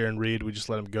trade Jaron Reed. We just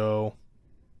let him go.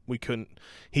 We couldn't.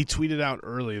 He tweeted out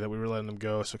early that we were letting him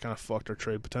go, so it kind of fucked our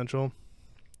trade potential.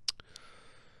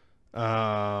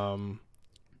 We're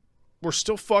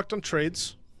still fucked on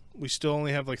trades. We still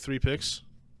only have like 3 picks.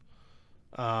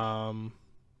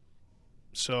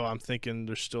 So I'm thinking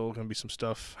there's still going to be some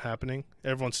stuff happening.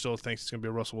 Everyone still thinks it's going to be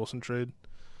a Russell Wilson trade.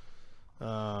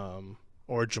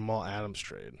 Or a Jamal Adams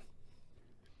trade.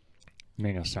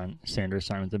 Emmanuel Sanders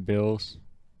signed with the Bills.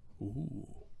 Ooh.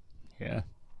 Yeah.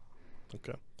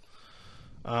 Okay.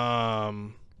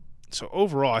 So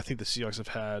overall, I think the Seahawks have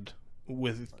had,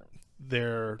 with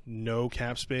their no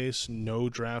cap space, no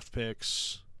draft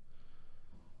picks,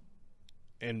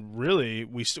 and really,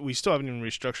 we still haven't even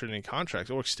restructured any contracts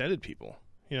or extended people.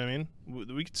 You know what I mean?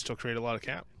 We could still create a lot of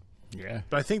cap. Yeah.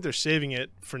 But I think they're saving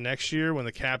it for next year when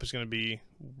the cap is going to be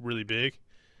really big,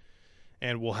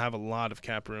 and we'll have a lot of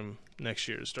cap room next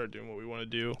year to start doing what we want to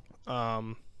do.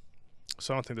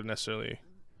 So I don't think they're necessarily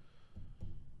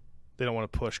 – they don't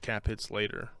want to push cap hits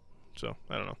later. So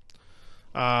I don't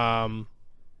know.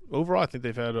 Overall, I think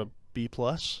they've had a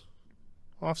B-plus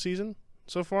offseason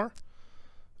so far.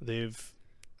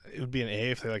 It would be an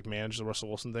A if they like managed the Russell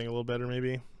Wilson thing a little better,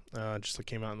 maybe. Just like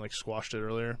came out and like squashed it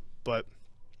earlier. But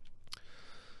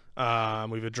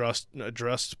we've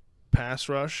addressed pass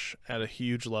rush at a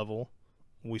huge level.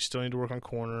 We still need to work on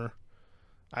corner.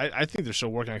 I think they're still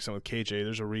working on something with KJ.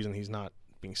 There's a reason he's not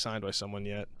being signed by someone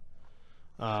yet.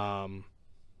 And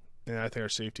I think our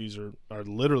safeties are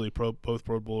literally both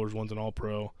Pro Bowlers. One's an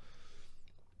All-Pro.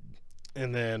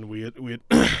 And then we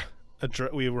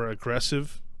were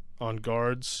aggressive on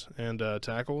guards and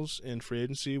tackles in free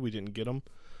agency. We didn't get them,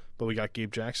 but we got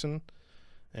Gabe Jackson,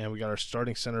 and we got our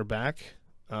starting center back.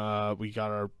 We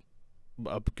got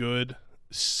a good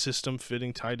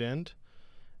system-fitting tight end,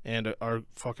 and our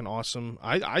fucking awesome.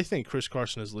 I think Chris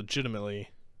Carson is legitimately,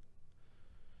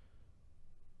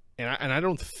 and I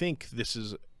don't think this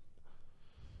is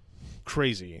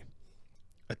crazy,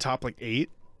 a top like 8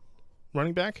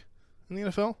 running back in the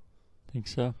NFL. Think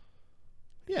so.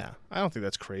 Yeah, I don't think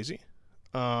that's crazy.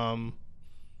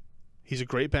 He's a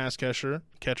great pass catcher.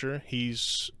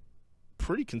 He's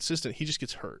pretty consistent. He just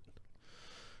gets hurt.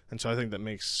 And so I think that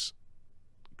makes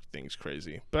things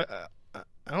crazy. But I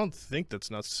don't think that's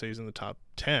nuts to say he's in the top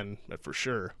 10 for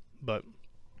sure. But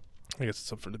I guess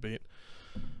it's up for debate.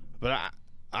 But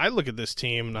I look at this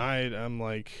team and I'm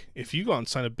like, if you go out and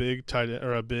sign a big tight end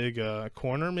or a big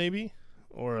corner maybe,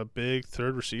 or a big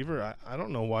third receiver, I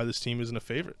don't know why this team isn't a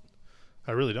favorite.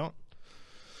 I really don't.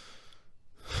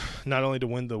 Not only to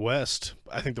win the West,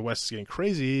 I think the West is getting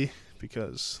crazy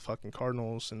because fucking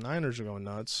Cardinals and Niners are going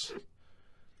nuts.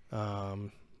 I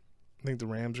think the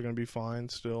Rams are going to be fine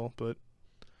still, but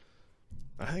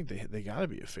I think they got to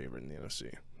be a favorite in the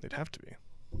NFC. They'd have to be.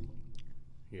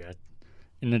 Yeah.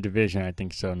 In the division, I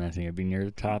think so, and I think it'd be near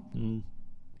the top in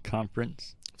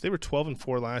conference. If they were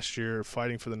 12-4 last year,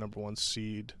 fighting for the number 1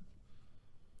 seed,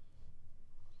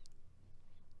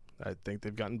 I think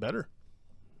they've gotten better.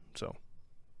 So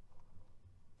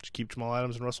just keep Jamal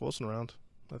Adams and Russell Wilson around.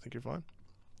 I think you're fine.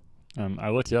 I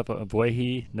looked it up.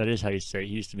 Obuehi, that is how you say it.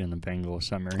 He used to be in the Bengals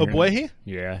summer. Obuehi?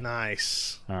 Yeah.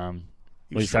 Nice. At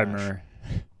least I remember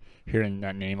hearing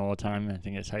that name all the time. I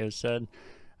think that's how it was said.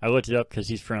 I looked it up because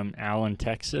he's from Allen,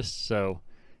 Texas. So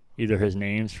either his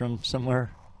name's from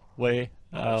somewhere way.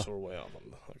 So we're way off on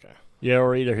the, okay. Yeah,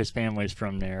 or either his family's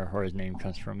from there or his name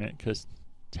comes from it because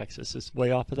Texas is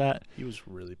way off of that. He was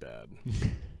really bad,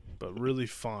 but really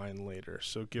fine later.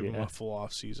 So give him a full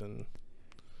off season.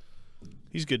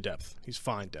 He's good depth. He's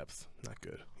fine depth. Not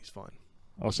good. He's fine.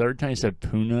 Also, every time you said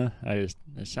Puna, it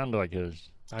sounded like it was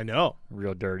I know.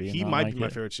 real dirty. He might be my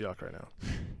favorite Seahawk right now.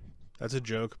 That's a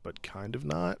joke, but kind of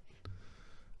not.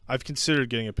 I've considered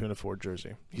getting a Puna Ford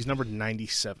jersey. He's numbered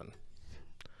 97.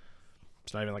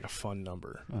 It's not even like a fun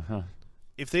number. Uh-huh.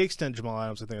 If they extend Jamal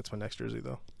Adams, I think that's my next jersey,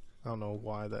 though. I don't know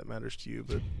why that matters to you,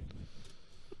 but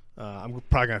I'm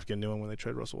probably going to have to get a new one when they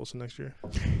trade Russell Wilson next year.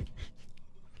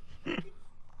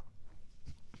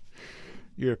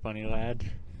 You're a funny lad.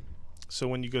 So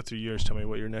when you go through years, tell me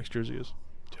what your next jersey is.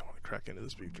 Dude, I want to crack into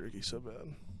this beef jerky so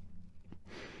bad.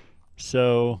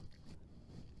 So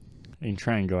I can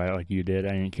try and go out like you did. I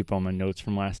didn't keep all my notes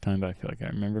from last time, but I feel like I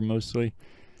remember mostly.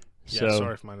 Yeah,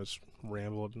 sorry if mine was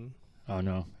rambled. Oh,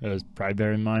 no. It was probably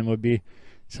better than mine would be.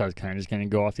 So I was kind of just going to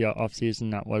go off the off-season,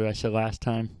 not what I said last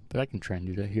time. But I can try and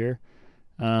do that here.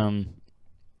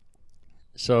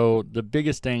 So the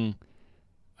biggest thing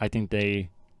I think they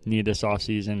need this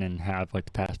offseason and have like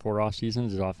the past 4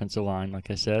 off-seasons is offensive line, like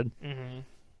I said. Mm-hmm.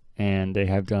 And they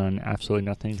have done absolutely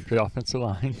nothing for the offensive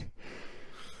line.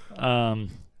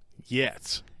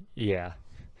 Yet. Yeah.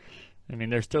 I mean,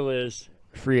 there still is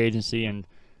free agency, and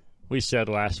we said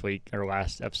last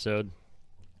episode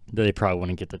that they probably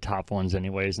wouldn't get the top ones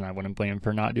anyways, and I wouldn't blame them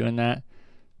for not doing that.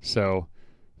 So,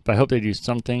 but I hope they do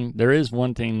something. There is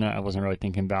one thing that I wasn't really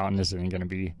thinking about, and this isn't going to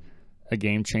be a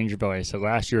game changer, but like I said,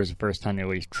 last year was the first time they at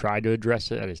least tried to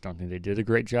address it. I just don't think they did a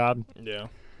great job. Yeah.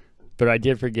 But I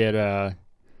did forget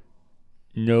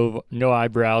no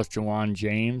eyebrows Jawan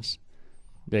James.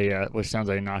 Which sounds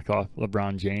like a knockoff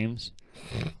LeBron James.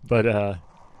 But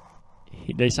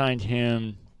they signed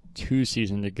him 2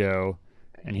 seasons ago,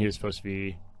 and he was supposed to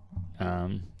be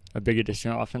a big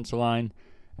addition to the offensive line.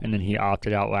 And then he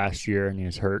opted out last year, and he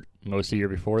was hurt most of the year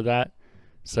before that.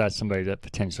 So that's somebody that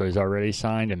potentially is already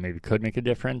signed and maybe could make a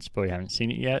difference, but we haven't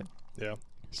seen it yet. Yeah.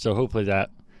 So hopefully that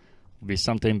will be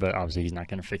something, but obviously he's not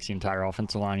going to fix the entire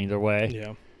offensive line either way.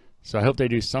 Yeah. So I hope they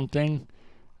do something.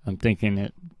 I'm thinking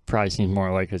it probably seems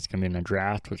more like it's going to be in the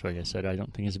draft, which, like I said, I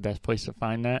don't think is the best place to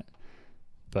find that.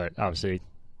 But obviously,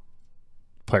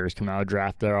 players come out of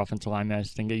draft their offensive linemen. I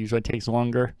just think it usually takes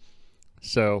longer.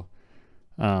 So,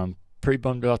 pretty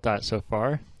bummed about that so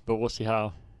far, but we'll see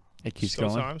how it keeps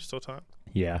going. Still time.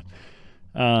 Yeah.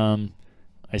 I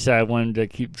said I wanted to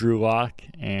keep Drew Lock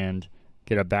and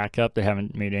get a backup. They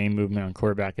haven't made any movement on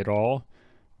quarterback at all.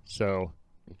 So,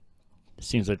 it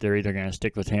seems like they're either going to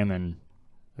stick with him and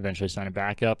eventually sign a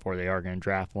backup, or they are going to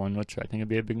draft one, which I think would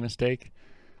be a big mistake.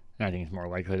 And I think it's more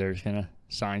likely they're just going to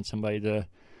sign somebody to.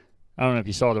 I don't know if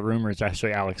you saw the rumor. It's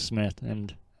actually Alex Smith,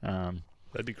 and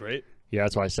that'd be great. Yeah,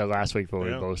 that's what I said last week. But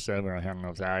we both said, I don't know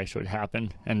if that actually would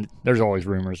happen. And there's always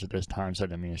rumors at this time, so that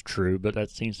doesn't mean it's true. But that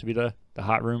seems to be the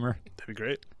hot rumor. That'd be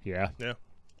great. Yeah. Yeah.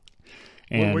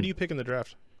 And where do you pick in the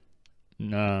draft?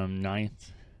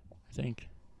 9th, I think.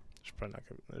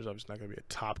 There's obviously not going to be a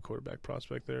top quarterback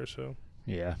prospect there, so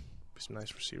yeah, be some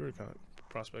nice receiver kind of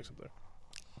prospects up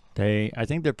there. I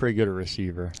think they're pretty good at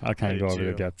receiver. I'll kind of go over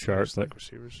the depth chart, but like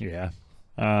receivers. Yeah,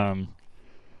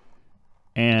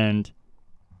 and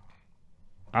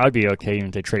I'd be okay even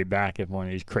if they trade back if one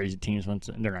of these crazy teams wants.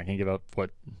 They're not going to give up what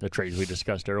the trades we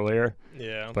discussed earlier.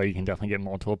 Yeah, but you can definitely get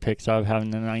multiple picks out of having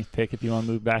the 9th pick if you want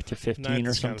to move back to 15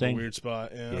 or something. Kind of a weird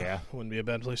spot. Yeah, wouldn't be a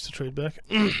bad place to trade back.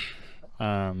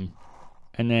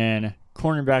 And then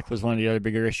cornerback was one of the other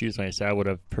bigger issues. Like I said, I would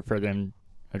have preferred them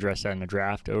address that in the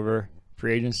draft over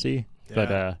free agency. Yeah.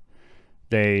 But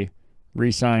they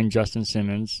re-signed Justin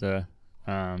Simmons, the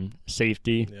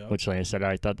safety, which, like I said,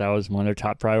 I thought that was one of their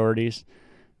top priorities.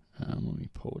 Let me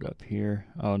pull it up here.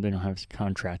 Oh, they don't have his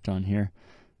contract on here.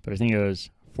 But I think it was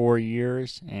 4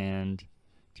 years. And do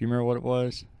you remember what it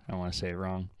was? I don't want to say it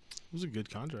wrong. It was a good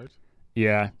contract.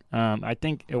 Yeah. I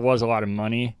think it was a lot of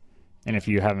money. And if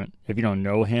you don't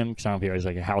know him, because I don't feel he's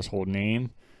like a household name,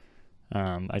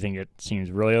 I think it seems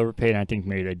really overpaid. And I think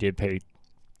maybe they did pay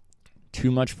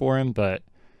too much for him, but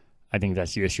I think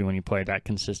that's the issue when you play that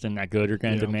consistent, that good. You're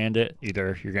going to demand it.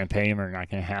 Either you're going to pay him or you're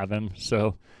not going to have him.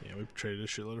 So yeah, we've traded a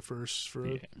shitload of firsts for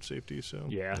a safety, so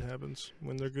it happens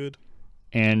when they're good.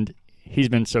 And he's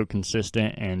been so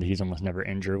consistent, and he's almost never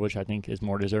injured, which I think is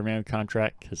more deserving of a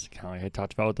contract because kind of like I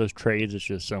talked about with those trades, it's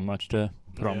just so much to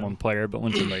put on one player. But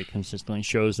when somebody consistently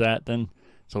shows that, then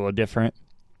it's a little different.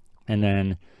 And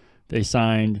then they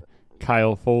signed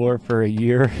Kyle Fuller for a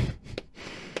year.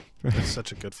 That's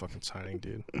such a good fucking signing,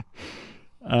 dude.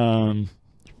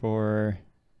 For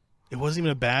it wasn't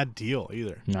even a bad deal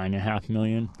either. $9.5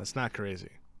 million. That's not crazy.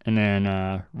 And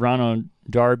then Ronald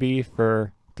Darby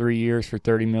for 3 years for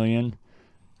 $30 million.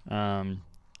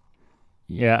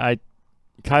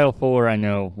 Kyle Fuller I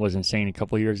know was insane a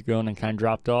couple years ago and then kind of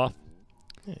dropped off.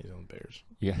 Yeah, he's on the Bears.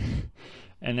 Yeah.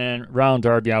 And then Ronald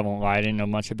Darby, I won't lie, I didn't know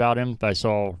much about him, but I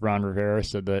saw Ron Rivera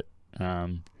said that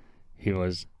he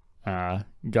was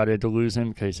gutted to lose him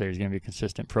because he said he was going to be a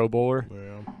consistent Pro Bowler.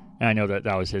 Yeah. And I know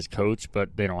that was his coach,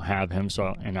 but they don't have him,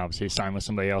 and obviously he signed with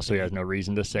somebody else, so he has no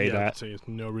reason to say that. So he has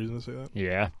no reason to say that.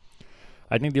 Yeah.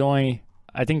 I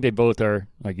think they both are,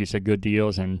 like you said, good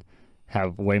deals and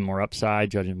have way more upside,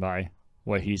 judging by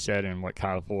what he said and what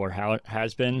Kyle Fuller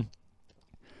has been.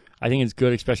 I think it's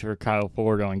good, especially for Kyle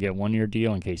Fuller, to only get a 1-year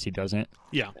deal in case he doesn't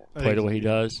play the way he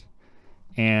does.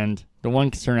 And the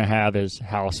one concern I have is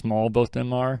how small both of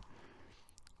them are.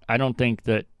 I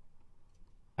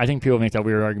I think people make that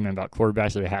weird argument about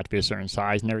quarterbacks that they have to be a certain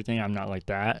size and everything. I'm not like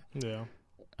that. Yeah.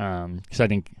 Because I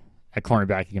think at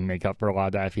cornerback you can make up for a lot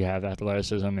of that if you have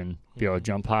athleticism and be able to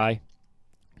jump high.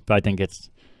 But I think it's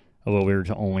a little weird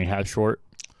to only have short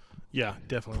Yeah,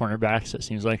 definitely. cornerbacks. It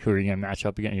seems like who are you going to match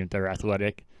up against? Even if they're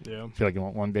athletic. Yeah. I feel like you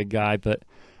want one big guy, but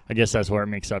I guess that's where it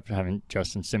makes up having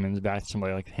Justin Simmons back,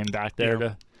 somebody like him back there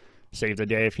to save the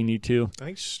day if you need to.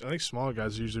 I think smaller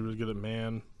guys are usually really good at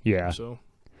man. Yeah. So.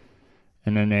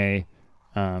 And then they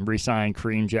re-signed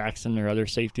Kareem Jackson, their other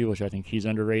safety, which I think he's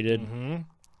underrated,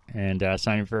 and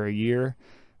signed him for a year.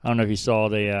 I don't know if you saw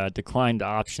they declined the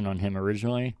option on him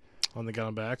originally. On they got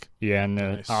him back. Yeah, and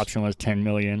the option was $10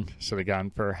 million, so they got him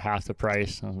for half the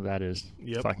price. So that is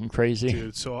fucking crazy.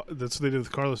 Dude, so that's what they did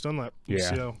with Carlos Dunlap.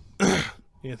 Yeah. I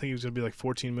think he was gonna be like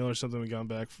 14 mil or something. We got him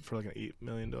back for like an $8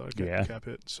 million cap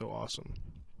hit. So awesome.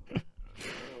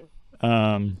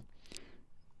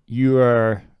 You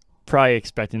are probably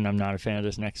expecting I'm not a fan of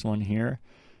this next one here.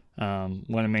 One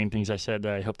of the main things I said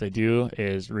that I hope they do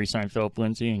is re-sign Philip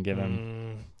Lindsay and give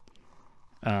him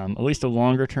at least a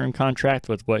longer-term contract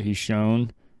with what he's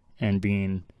shown and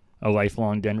being a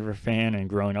lifelong Denver fan and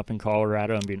growing up in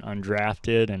Colorado and being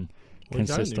undrafted and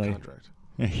consistently,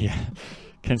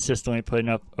 consistently putting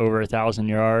up over 1,000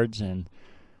 yards and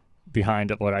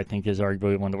behind what I think is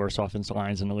arguably one of the worst offensive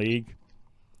lines in the league.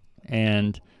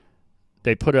 And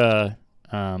they put a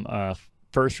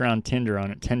first-round tender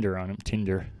on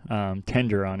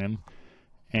him,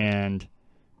 and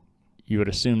you would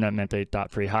assume that meant they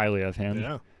thought pretty highly of him.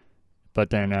 Yeah. But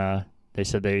then they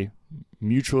said they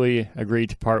mutually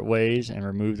agreed to part ways and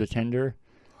remove the tender.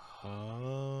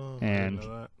 Oh, and I didn't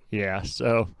know that. Yeah,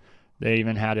 so they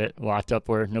even had it locked up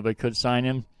where nobody could sign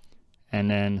him, and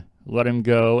then let him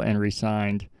go and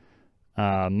re-signed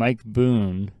Mike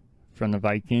Boone from the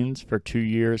Vikings for 2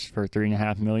 years for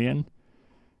 $3.5 million,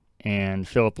 and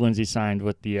Philip Lindsay signed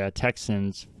with the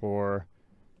Texans for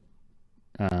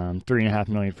 $3.5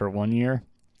 million for 1 year.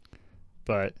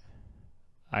 But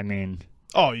I mean,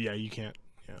 oh yeah, you can't.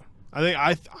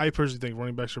 Yeah, I personally think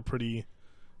running backs are pretty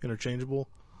interchangeable,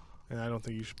 and I don't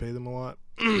think you should pay them a lot.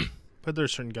 But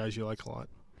there's certain guys you like a lot.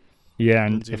 Yeah,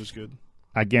 and Lindsay was good.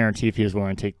 I guarantee if he was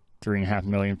willing to take $3.5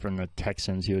 million from the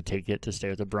Texans, he would take it to stay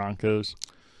with the Broncos.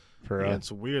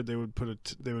 It's weird. They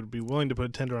would be willing to put a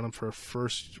tender on him for a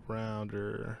first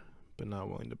rounder, but not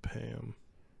willing to pay him.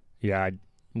 Yeah,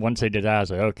 once they did that, I was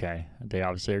like, okay, they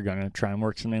obviously are going to try and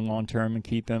work something long term and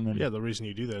keep him. And yeah, the reason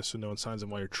you do that is so no one signs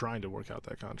him while you're trying to work out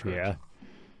that contract. Yeah,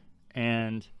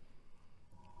 and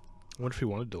what if he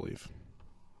wanted to leave?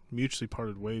 Mutually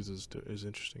parted ways is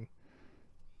interesting.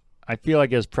 I feel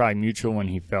like it was probably mutual when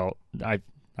he felt I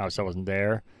wasn't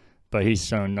there, but he's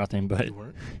shown nothing but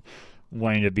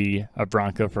wanting to be a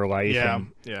Bronco for life. Yeah,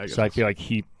 I feel like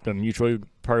the mutually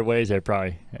parted ways.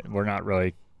 We're not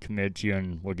really committed to you,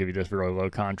 and we'll give you this really low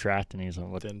contract. And he's like,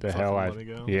 what the hell?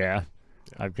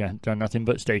 I've done nothing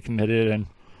but stay committed and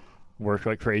worked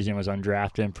like crazy and was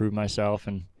undrafted and proved myself.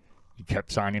 And he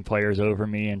kept signing players over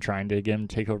me and trying to get him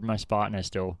to take over my spot, and I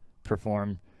still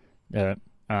performed.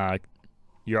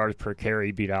 Yards per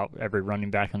carry, beat out every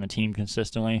running back on the team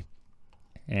consistently.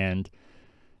 And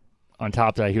on top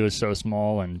of that, he was so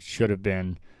small and should have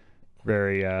been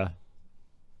very a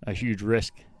huge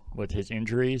risk with his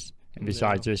injuries. And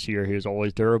besides this year, he was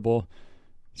always durable.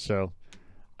 So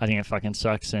I think it fucking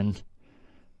sucks. And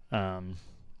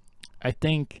I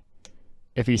think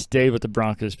if he stayed with the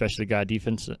Broncos, especially got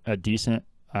a decent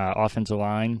offensive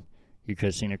line, you could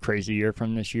have seen a crazy year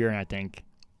from this year. And I think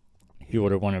he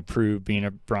would have wanted to prove being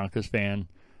a Broncos fan.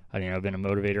 I think it would have been a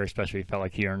motivator, especially if he felt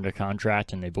like he earned a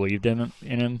contract and they believed in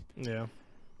him. Yeah.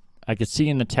 I could see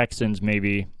in the Texans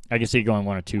maybe, I could see it going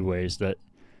one of two ways, that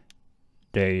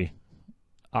they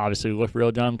obviously look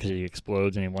real dumb because he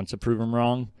explodes and he wants to prove him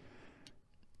wrong.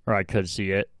 Or I could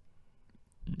see it,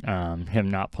 him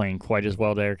not playing quite as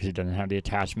well there because he doesn't have the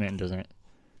attachment and doesn't.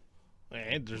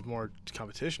 And there's more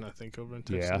competition, I think, over in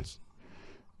Texans. Yeah.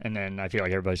 And then I feel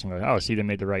like everybody's going to go, see, they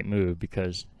made the right move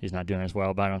because he's not doing as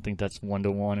well. But I don't think that's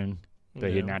 1-to-1 and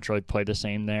that he'd naturally play the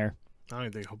same there. I don't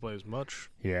even think he'll play as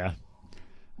much. Yeah.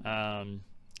 And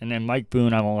then Mike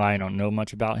Boone, I won't lie, I don't know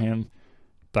much about him.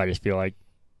 But I just feel like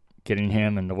getting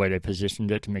him and the way they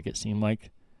positioned it to make it seem like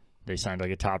they signed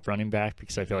like a top running back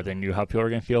because I feel like they knew how people were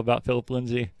going to feel about Philip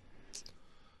Lindsay.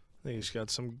 I think he's got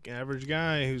some average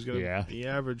guy who's going to be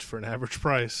average for an average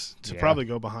price to probably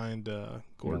go behind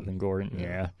Gordon. Gordon,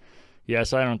 yeah.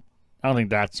 So I don't think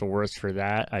that's the worst for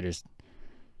that.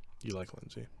 You like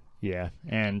Lindsay, yeah,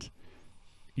 and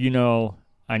I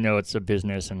know it's a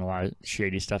business and a lot of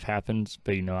shady stuff happens,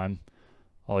 but I'm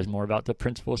always more about the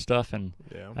principle stuff, and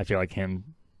I feel like him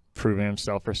proving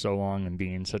himself for so long and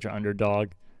being such an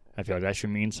underdog. I feel like that should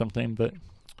mean something, but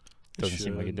doesn't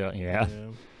seem like it does. Yeah.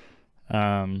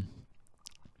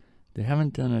 They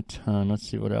haven't done a ton. Let's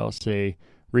see what else. They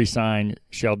re-signed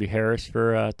Shelby Harris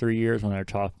for 3 years when they're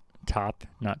top,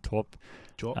 not top.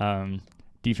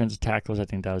 Defensive tackles, I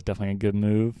think that was definitely a good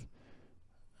move.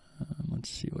 Let's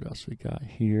see what else we got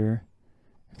here.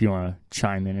 If you want to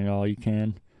chime in at all, you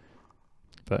can.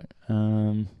 But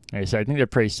like I said, I think they're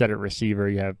pretty set at receiver.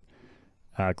 You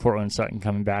have Cortland Sutton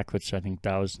coming back, which I think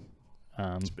that was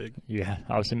it's big. Yeah,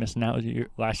 obviously missing out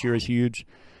last year was huge.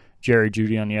 Jerry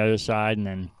Jeudy on the other side, and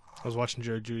then I was watching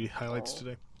Jerry Jeudy highlights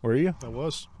today. Were you? I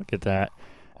was. Look at that.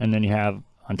 And then you have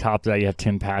on top of that, you have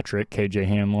Tim Patrick, KJ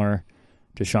Hamler,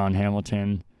 Deshaun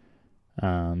Hamilton,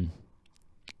 Deontay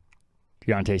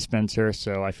Spencer.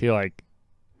 So I feel like,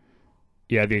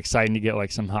 it'd be exciting to get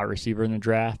like some hot receiver in the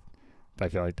draft, but I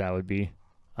feel like that would be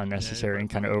unnecessary and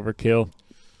kind of overkill.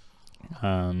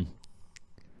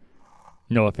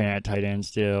 Noah Fant at tight end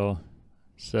still.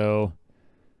 So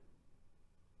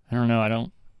I don't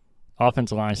know.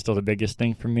 Offensive line is still the biggest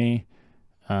thing for me.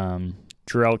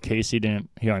 Jarrell Casey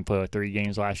he only played like 3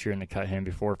 games last year, and they cut him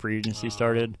before free agency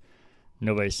started.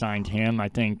 Nobody signed him. I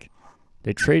think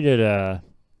they traded to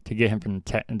get him from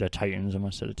the Titans. I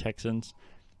almost said the Texans.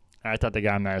 I thought they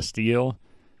got him at a steal,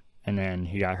 and then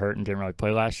he got hurt and didn't really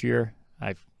play last year.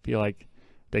 I feel like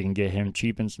they can get him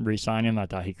cheap and re-sign him. I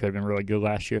thought he could have been really good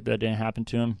last year if that didn't happen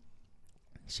to him.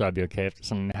 So I'd be okay if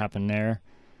something happened there.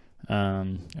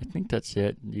 I think that's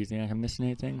it. Do you think I'm missing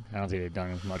anything? I don't think they've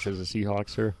done as much as the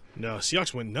Seahawks are. No,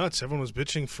 Seahawks went nuts. Everyone was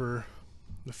bitching for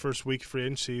the first week of free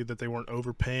agency that they weren't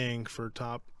overpaying for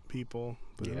top people,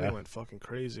 but then they went fucking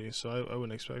crazy. So I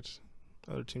wouldn't expect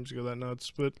other teams to go that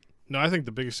nuts. But no, I think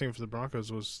the biggest thing for the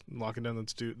Broncos was locking down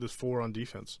the 4 on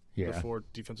defense. Yeah, the 4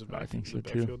 defensive back. I think so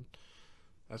backfield. too.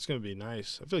 That's going to be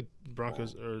nice. I feel like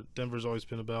Broncos or Denver's always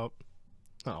been about,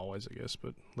 not always I guess,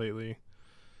 but lately,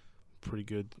 pretty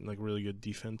good, like really good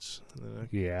defense. And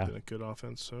then a good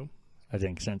offense. So I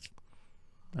think since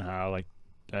like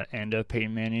the end of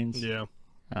Peyton Manning's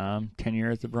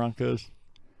tenure at the Broncos.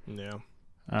 Yeah.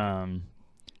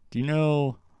 Do you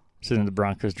know, this isn't the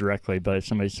Broncos directly, but if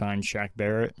somebody signed Shaq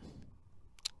Barrett?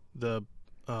 The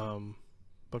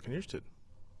Buccaneers did.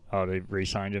 Oh, they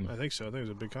re-signed him? I think so. I think it was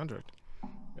a big contract.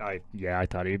 I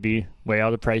thought he'd be way out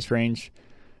of the price range.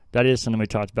 That is something we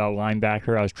talked about.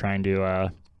 Linebacker. I was trying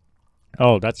to.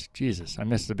 Jesus! I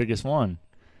missed the biggest one.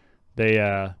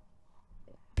 They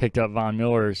picked up Von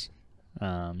Miller's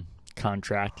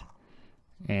contract,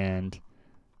 and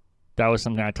that was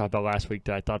something I talked about last week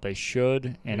that I thought they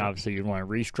should. And obviously, you'd want to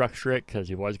restructure it because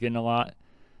he was getting a lot.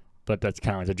 But that's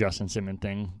kind of like the Justin Simmons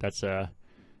thing. That's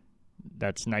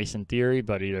nice in theory,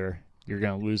 but either you're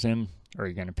going to lose him or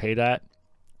you're going to pay that.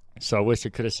 So I wish they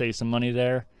could have saved some money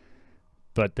there,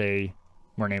 but they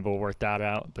weren't able to work that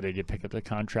out. But they did pick up the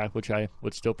contract, which I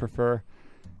would still prefer.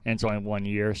 And it's only 1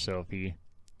 year, so if he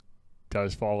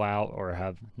does fall out or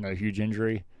have another huge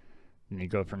injury, then you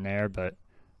go from there. But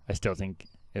I still think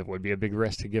it would be a big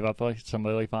risk to give up like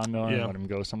somebody like Von Miller and let him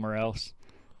go somewhere else.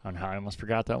 On how I almost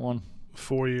forgot that one.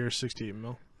 4 years, $68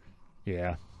 million.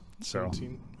 Yeah.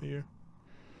 17 a year.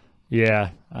 Yeah,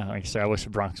 like I said, I wish the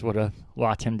Broncos would have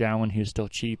locked him down when he was still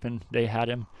cheap and they had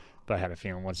him. But I had a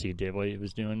feeling once he did what he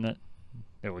was doing that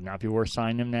it would not be worth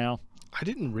signing him now. I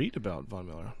didn't read about Von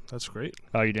Miller. That's great.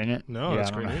 Oh, you didn't? No,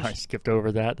 that's great news. I skipped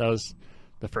over that. That was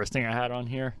the first thing I had on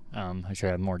here. I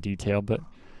should have more detail, but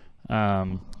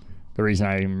the reason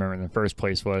I even remember in the first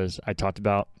place was I talked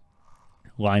about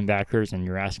linebackers, and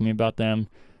you're asking me about them.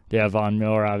 They have Von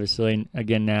Miller, obviously,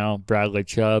 again now, Bradley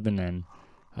Chubb, and then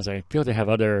I was like, I feel they have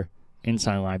other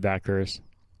inside linebackers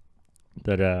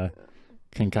that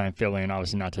can kind of fill in,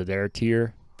 obviously not to their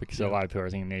tier, because a lot of people are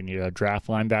thinking they need a draft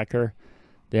linebacker.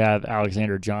 They have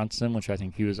Alexander Johnson, which I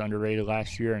think he was underrated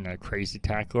last year, and a crazy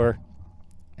tackler.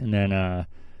 And then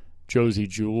Josie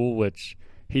Jewell, which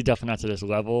he's definitely not to this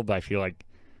level, but I feel like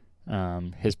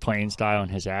his playing style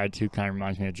and his attitude kind of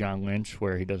reminds me of John Lynch,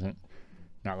 where he doesn't,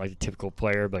 not like the typical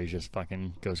player, but he just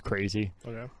fucking goes crazy.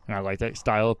 Okay. And I like that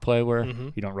style of play where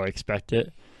you don't really expect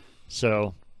it.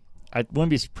 So I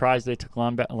wouldn't be surprised they took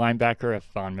linebacker if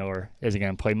Von Miller isn't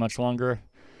going to play much longer.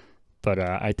 But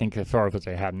I think as far as what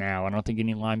they have now, I don't think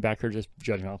any linebacker, just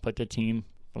judging off like the team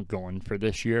going for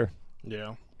this year.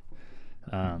 Yeah.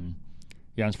 I'm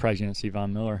surprised you didn't see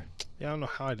Von Miller. Yeah, I don't know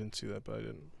how I didn't see that, but I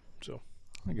didn't. So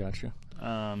I gotcha.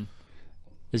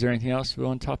 Is there anything else we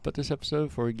want to talk about this episode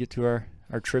before we get to our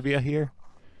trivia here?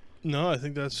 No, I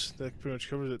think that pretty much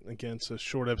covers it. Again, it's a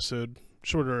shorter episode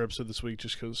this week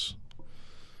just because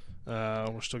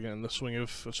we're still getting the swing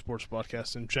of a sports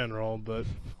podcast in general, but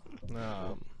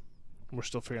We're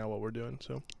still figuring out what we're doing.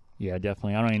 So Yeah,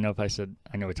 definitely. I don't even know if I said.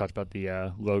 I know we talked about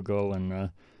the logo and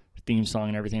the theme song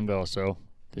and everything, but also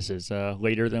this is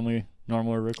later than we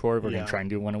normally record. We're gonna try and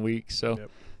do one a week. So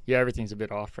yeah, everything's a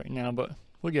bit off right now, but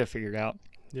we'll get it figured out.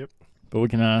 Yep. But we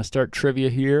can start trivia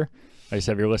here. Like I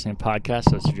said, if you're listening to podcasts,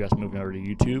 so I suggest moving over to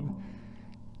YouTube.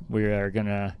 We are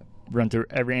gonna run through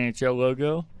every NHL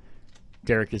logo.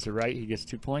 Derek gets it right, he gets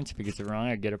 2 points. If he gets it wrong,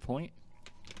 I get a point.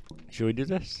 Should we do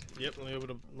this? Yep. Let me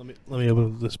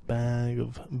open up this bag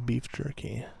of beef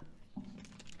jerky.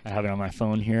 I have it on my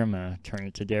phone here. I'm gonna turn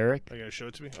it to Derek. Are you gonna show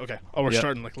it to me? Okay. Oh, we're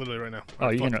starting like literally right now. Oh,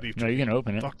 you can. No, you can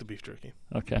open it. Fuck the beef jerky.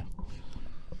 Okay.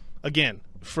 Again,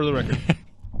 for the record,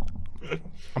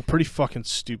 I'm pretty fucking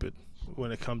stupid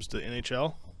when it comes to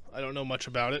NHL. I don't know much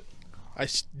about it. I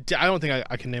don't think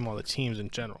I can name all the teams in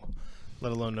general,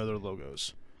 let alone know their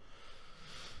logos.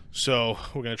 So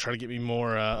we're going to try to get me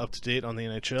more up to date on the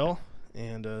NHL,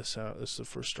 and so this is the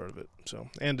first start of it. So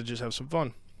and to just have some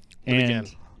fun. But again,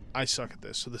 I suck at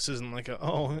this, so this isn't like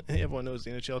everyone knows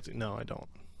the NHL team. No, I don't.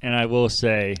 And I will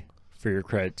say, for your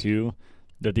credit too,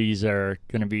 that these are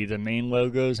going to be the main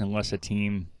logos unless a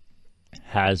team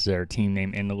has their team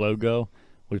name in the logo.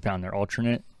 We found their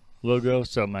alternate logo,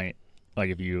 so it might, like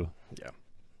if you,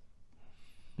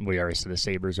 we already said the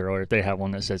Sabres earlier. If they have one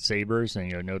that says Sabres,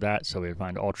 then you know that, so we would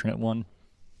find an alternate one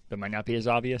that might not be as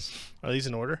obvious. Are these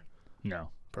in order? No.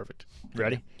 Perfect.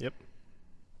 Ready? Yep.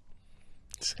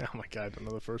 Oh my god, I don't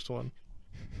know the first one.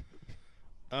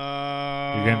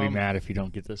 You're going to be mad if you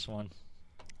don't get this one.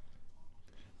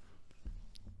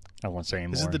 I won't say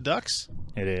anymore. Is it the Ducks?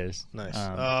 It is. Nice.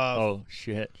 Oh,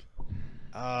 shit.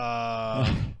 I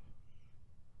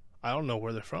don't know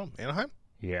where they're from. Anaheim?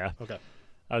 Yeah. Okay.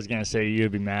 I was going to say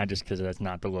you'd be mad just because that's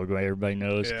not the logo everybody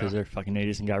knows because they're fucking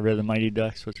idiots and got rid of the Mighty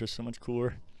Ducks, which was so much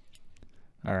cooler.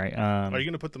 All right. Are you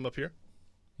going to put them up here?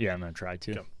 Yeah, I'm going to try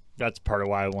to. Okay. That's part of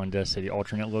why I wanted to say the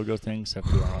alternate logo thing. So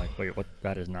people are like, wait, what?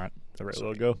 That is not the right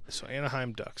logo. So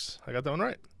Anaheim Ducks. I got that one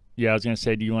right. Yeah, I was going to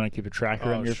say, do you want to keep a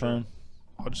tracker on your phone?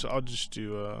 I'll just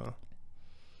do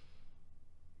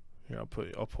here,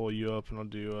 I'll pull you up and I'll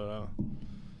do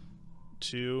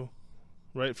 2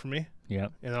 right for me.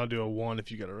 Yep. And I'll do a 1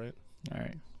 if you get it right. All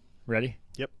right. Ready?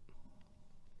 Yep.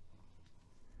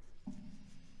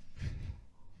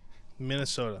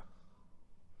 Minnesota.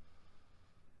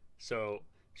 So,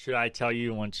 should I tell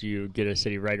you once you get a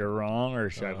city right or wrong, or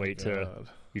should I wait till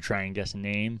you try and guess a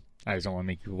name? I just don't want to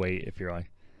make you wait if you're like.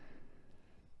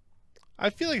 I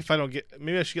feel like if I don't get,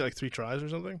 maybe I should get like 3 tries or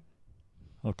something.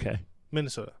 Okay.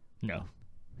 Minnesota. No.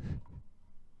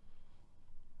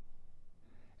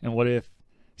 And what if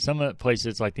some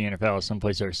places like the NFL, some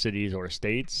places are cities or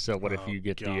states? So what if you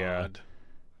get the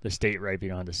state right, but you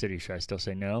don't have the city? Should I still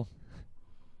say no?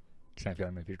 Because I feel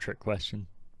like it might be a trick question.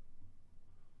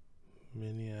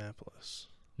 Minneapolis.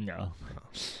 No.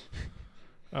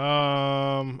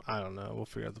 I don't know. We'll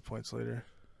figure out the points later.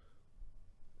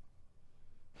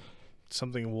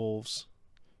 Something Wolves.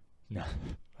 No.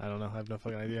 I don't know. I have no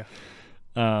fucking idea.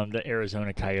 The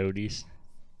Arizona Coyotes.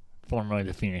 Formerly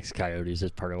the Phoenix Coyotes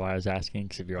is part of why I was asking.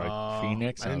 Because if you're like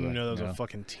Phoenix, I didn't know that was a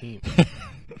fucking team.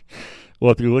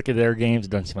 Well, if you look at their games, it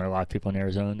doesn't seem like a lot of people in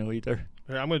Arizona know either.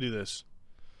 Here, I'm going to do this.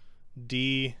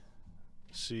 D,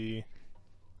 C.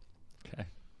 Okay.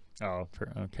 Oh,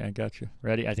 okay, I got you.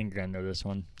 Ready? I think you're going to know this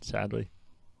one, sadly.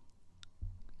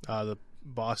 The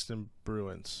Boston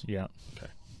Bruins. Yeah.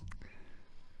 Okay.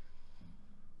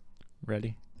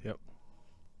 Ready? Yep.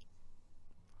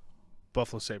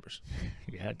 Buffalo Sabres.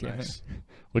 Yeah, damn nice. it.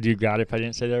 Would you got it if I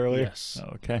didn't say that earlier? Yes.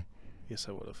 Oh, okay. Yes,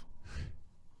 I would have.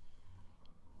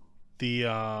 The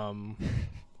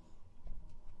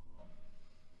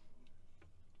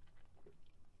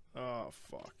oh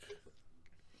fuck.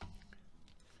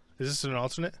 Is this an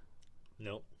alternate?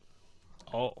 Nope.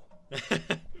 Oh.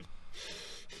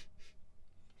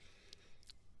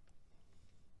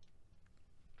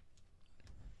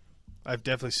 I've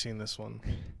definitely seen this one.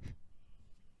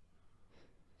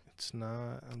 It's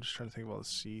not. I'm just trying to think of all the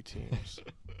C teams.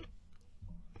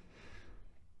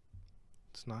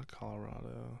 It's not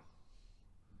Colorado.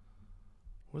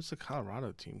 What's the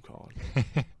Colorado team called?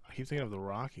 I keep thinking of the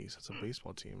Rockies. That's a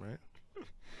baseball team, right?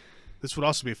 This would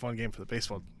also be a fun game for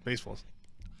the baseballs.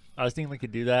 I was thinking we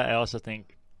could do that. I also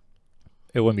think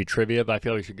it wouldn't be trivia, but I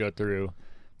feel we should go through,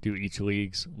 do each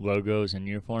league's logos and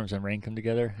uniforms and rank them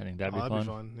together. I think that'd be fun. That'd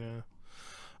be fun,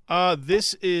 yeah.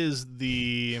 This is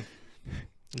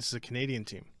a Canadian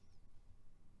team.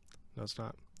 No, it's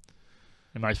not.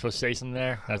 Am I supposed to say something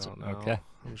there? I don't know. Okay.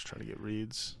 I'm just trying to get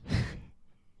reads.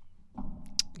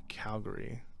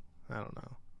 Calgary. I don't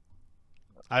know.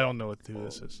 I don't know who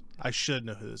this is. I should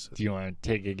know who this is. Do you want to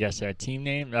take a guess at a team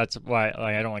name? That's why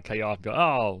I don't want to cut you off and go,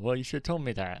 oh, well, you should have told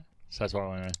me that. So that's why I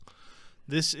want to.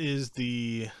 This is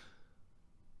the...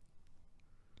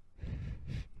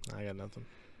 I got nothing.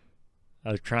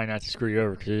 I was trying not to screw you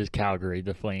over because it is Calgary,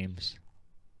 the Flames.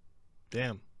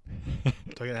 Damn. Do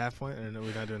I get a half point? Or no,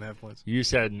 we're not doing half points. You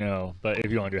said no, but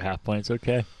if you want to do half points,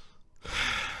 okay.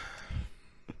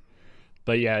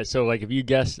 But yeah, so like if you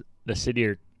guess the city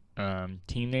or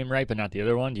team name right, but not the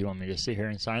other one, do you want me to sit here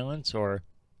in silence or?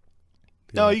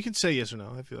 No, you can say yes or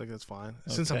no. I feel like that's fine.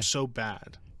 Since Okay. I'm so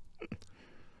bad.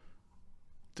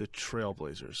 The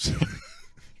Trailblazers.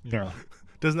 No.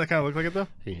 Doesn't that kind of look like it though?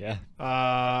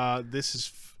 Yeah. This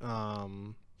is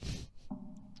dude,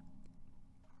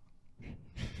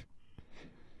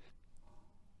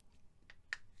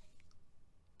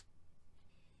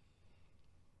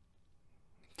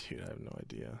 I have no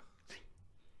idea.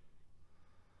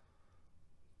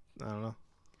 I don't know.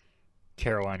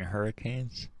 Carolina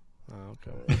Hurricanes. Oh,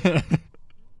 okay.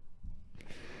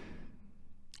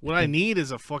 What I need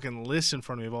is a fucking list in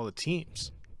front of me of all the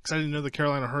teams. Because I didn't know the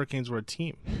Carolina Hurricanes were a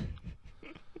team.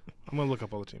 I'm going to look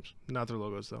up all the teams. Not their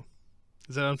logos, though.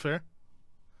 Is that unfair?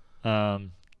 At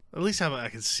least I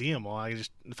can see them all. I can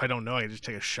just, if I don't know, I can just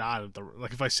take a shot at the...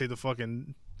 Like, if I say the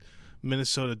fucking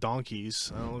Minnesota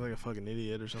Donkeys, I don't look like a fucking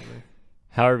idiot or something.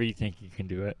 However you think you can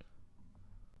do it.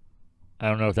 I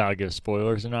don't know if that would give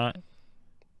spoilers or not.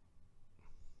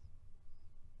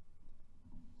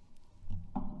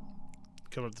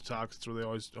 Come up the top, 'cause it's where they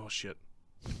always... Oh, shit.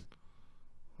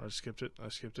 I skipped it.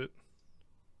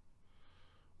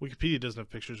 Wikipedia doesn't have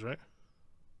pictures, right?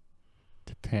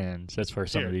 Depends. That's where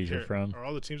some of these are from. Are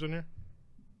all the teams on here?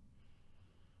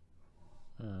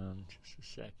 Just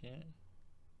a second.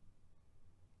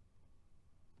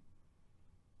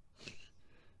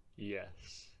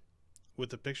 Yes.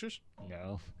 With the pictures?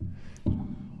 No.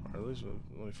 Or at least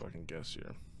let me fucking guess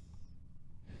here.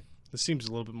 This seems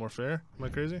a little bit more fair. Am I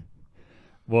crazy?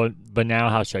 Well, but now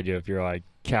how should I do it? If you're like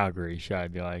Calgary, should I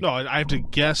be like... No, I have to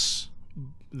guess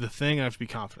the thing. I have to be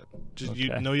confident. Just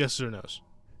Okay. no yeses or nos.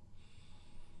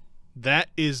 That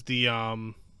is the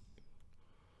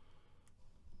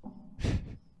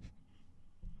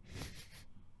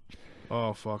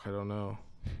Oh fuck! I don't know.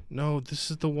 No, this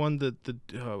is the one that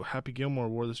the Happy Gilmore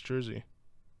wore this jersey.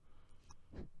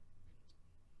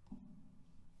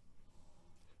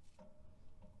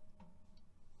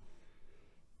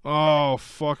 Oh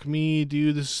fuck me,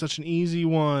 dude! This is such an easy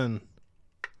one.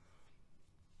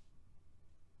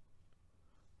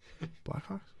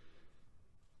 Blackhawks?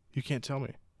 You can't tell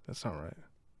me. That's not right.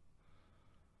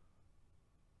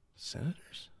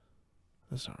 Senators?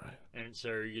 That's not right. And so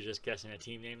are you just guessing a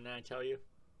team name that I tell you?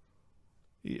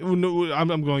 Yeah, well, no, I'm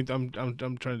trying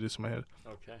to do this in my head.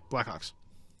 Okay. Blackhawks.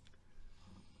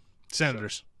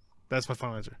 Senators. That's my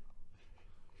final answer.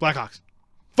 Blackhawks.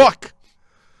 Fuck.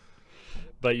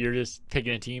 But you're just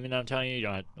picking a team and I'm telling you, you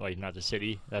don't have, like, not the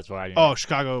city. That's why I didn't. Oh,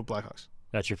 Chicago Blackhawks.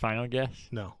 That's your final guess?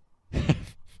 No.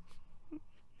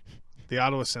 The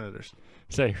Ottawa Senators.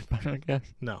 Is that your final guess?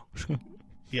 No.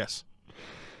 Yes.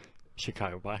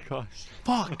 Chicago Blackhawks.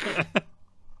 Fuck.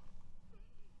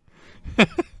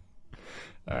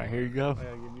 All right, here you go. I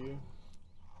gotta give you.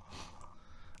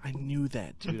 I knew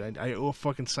that, dude. I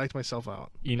fucking psyched myself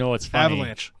out. You know what's funny?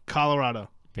 Avalanche, Colorado.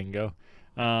 Bingo.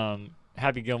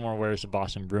 Happy Gilmore wears the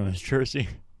Boston Bruins jersey.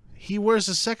 He wears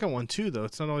the second one too, though.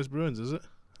 It's not always Bruins, is it?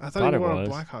 I thought Thought he it wore was.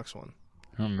 a Blackhawks one.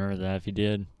 I don't remember that if he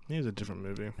did. Maybe it was a different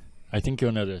movie. I think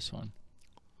you'll know this one.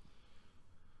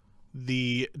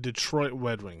 The Detroit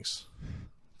Red Wings,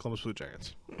 Columbus Blue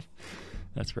Jackets.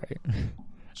 That's right.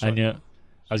 So, I knew.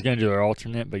 I was going to do their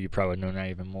alternate, but you probably know that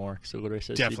even more because it literally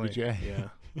says definitely. CBJ.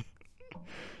 Yeah.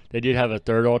 They did have a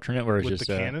third alternate where it's With just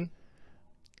the cannon.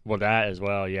 Well, that as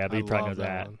well, yeah. But I you probably know love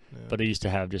that. one. Yeah. But they used to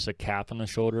have just a cap on the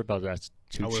shoulder, but that's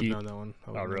too I would cheap. have known that one.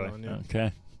 Oh, really? That one, yeah.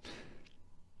 Okay,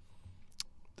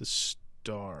 The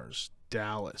Stars,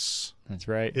 Dallas. that's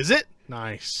right. Is it?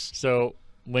 Nice. So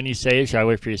when you say it, should I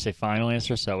wait for you to say final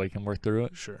answer so that we can work through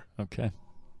it? Sure. Okay.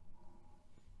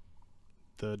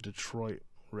 The Detroit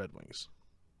Red Wings.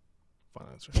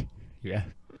 Final answer. Yeah.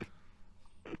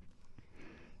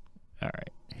 All right.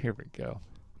 Here we go.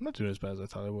 I'm not doing as bad as I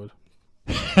thought I would.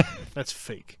 That's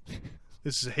fake.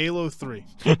 This is Halo 3.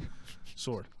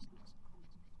 Sword.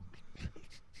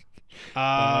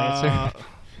 answer?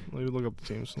 Let me look up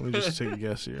the teams. Let me just take a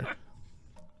guess here.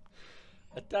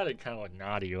 I thought it kind of looked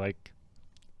naughty, like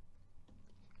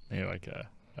maybe like a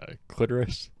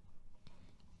clitoris.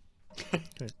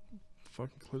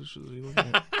 Fucking clitoris is he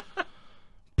looking at?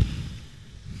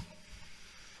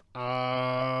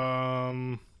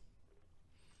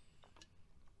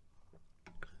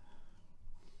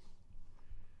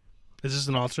 Is this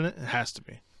an alternate? It has to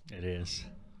be. It is.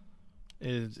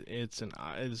 It's an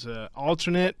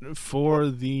alternate for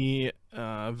the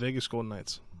Vegas Golden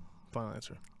Knights. Final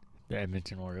answer. The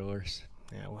Edmonton Oilers.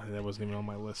 Yeah, well, that wasn't even on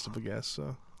my list of a guess.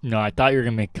 So No, I thought you were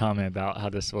going to make a comment about how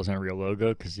this wasn't a real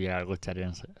logo because, yeah, I looked at it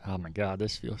and said, oh, my God,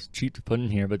 this feels cheap to put in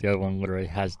here. But the other one literally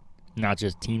has not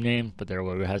just team name, but their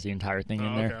logo has the entire thing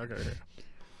in there. Okay.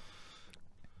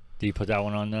 Did you put that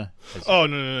one on the? Oh,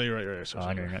 no, you're right. Sorry,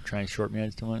 I know you're not trying to short me. I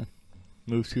just don't want to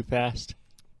move too fast.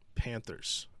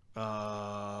 Panthers. If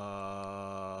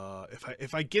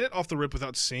I get it off the rip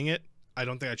without seeing it, I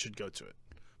don't think I should go to it.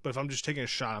 But if I'm just taking a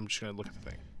shot, I'm just going to look at the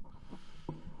thing.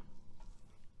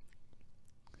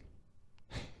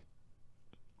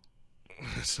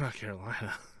 It's not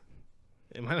Carolina.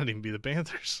 It might not even be the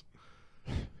Panthers.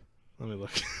 Let me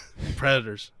look.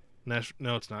 Predators. No,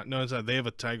 it's not. No, it's not. They have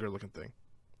a tiger-looking thing.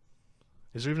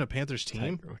 Is there even a Panthers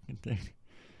team? Tiger-looking thing.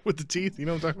 With the teeth? You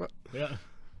know what I'm talking about? Yeah.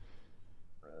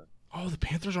 Oh, the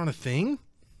Panthers aren't a thing?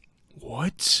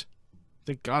 What?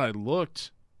 Thank God I looked.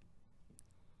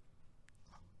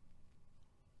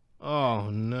 Oh,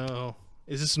 no.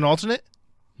 Is this an alternate?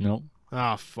 Nope.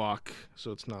 Ah, fuck.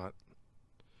 So it's not.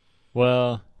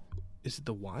 Well, Is it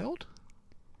the Wild?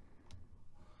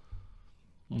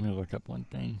 let me look up one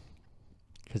thing.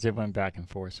 Because it went back and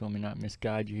forth, so let me not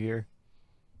misguide you here.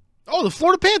 Oh, the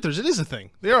Florida Panthers. It is a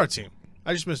thing. They are a team.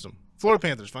 I just missed them. Florida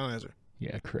Panthers. Final answer.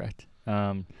 Yeah, correct.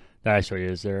 That actually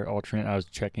is their alternate. I was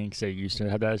checking because they used to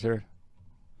have that as their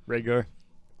regular.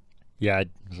 Yeah, I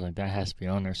was like, that has to be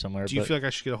on there somewhere. Do you feel like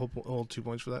I should get a whole 2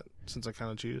 points for that since I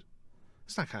kind of cheated?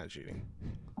 It's not kind of cheating.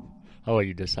 I'll let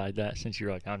you decide that since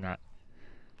you're like, I'm not.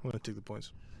 I'm going to take the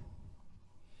points.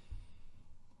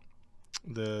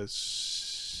 The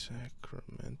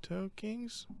Sacramento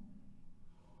Kings?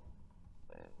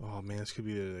 Oh, man, this could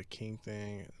be the King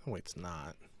thing. Oh, wait, it's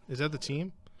not. Is that the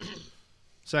team?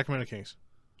 Sacramento Kings.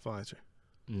 Final answer.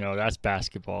 No, that's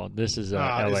basketball. This is Is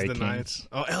LA the Kings. Knights.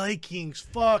 Oh, LA Kings.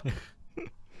 Fuck.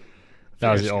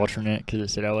 That was the alternate because it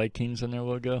said LA Kings on their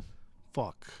logo.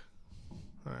 Fuck.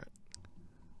 All right.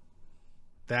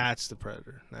 That's the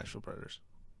Predator. Nashville Predators.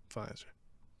 Final answer.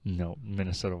 No,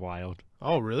 Minnesota Wild.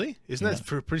 Oh, really? Isn't that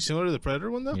pretty similar to the Predator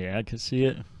one, though? Yeah, I could see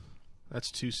it. That's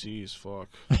 2 C's. Fuck.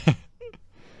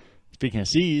 Speaking of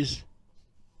C's.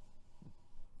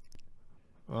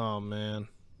 Oh, man.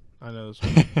 I know this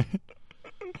one.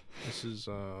 This is,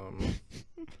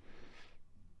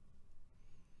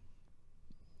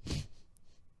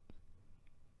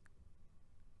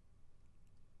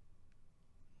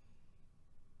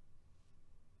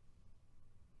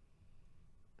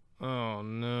 Oh,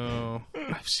 no.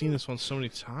 I've seen this one so many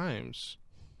times.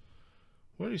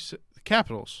 What do you say? The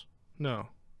Capitals. No.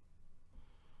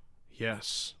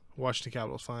 Yes. Washington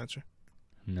Capitals. Final answer.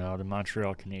 No, the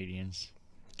Montreal Canadiens.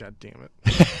 God damn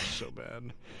it. So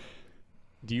bad.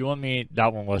 Do you want me?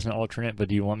 That one wasn't alternate, but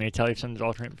do you want me to tell you if something's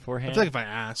alternate beforehand? I feel like if I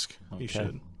ask, Okay. you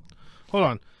should. Hold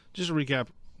on. Just to recap.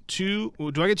 Do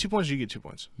I get 2 points or you get 2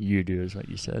 points? You do, is what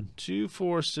you said. 2,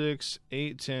 4, 6,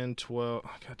 8, 10, 12. Oh,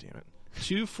 God damn it.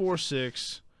 2, 4,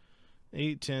 6,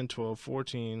 8, 10, 12,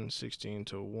 14, 16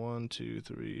 to 1, 2,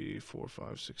 3, 4,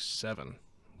 5, 6, 7.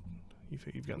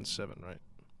 You've gotten 7, right?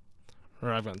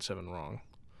 Or I've gotten 7 wrong.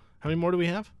 How many more do we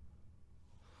have?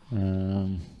 5, 6,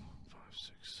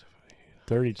 7, 8,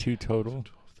 32 total. 12,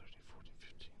 13, 14,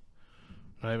 15.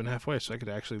 Not even halfway, so I could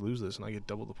actually lose this and I get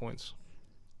double the points.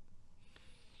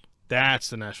 That's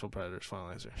the Nashville Predators. Final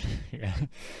answer. Yeah.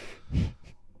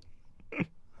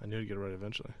 I knew to get it right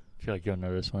eventually. I feel like you'll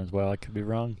know this one as well. I could be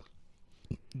wrong.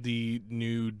 The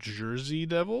New Jersey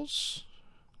Devils.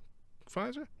 Final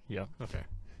answer? Yeah. Okay.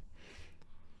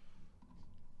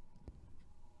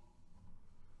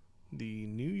 The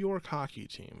New York hockey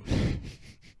team.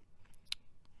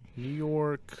 New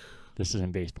York. This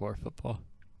isn't baseball or football.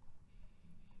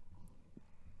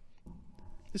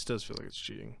 This does feel like it's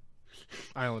cheating.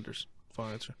 Islanders.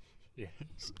 Final answer. Yeah.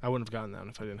 I wouldn't have gotten that one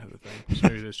if I didn't have the thing. So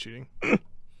maybe it is cheating. I'm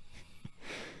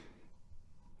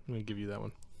going to give you that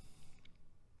one.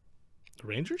 The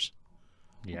Rangers?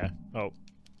 Yeah. Oh.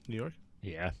 New York?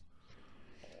 Yeah.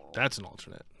 That's an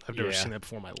alternate. I've never Yeah. seen that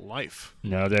before in my life.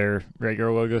 No, their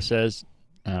regular logo says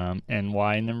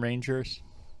NY in them Rangers.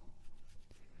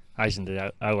 I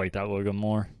like that logo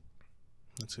more.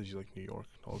 That's because you like New York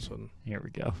all of a sudden. Here we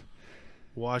go.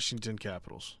 Washington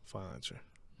Capitals. Final answer.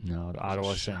 No, the Ottawa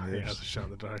Yeah, Senators. that's a shot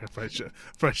in the dark. I probably should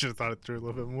have thought it through a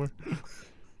little bit more.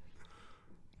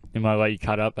 Am I let you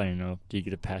caught up? I don't know. Do you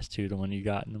get a pass to the one you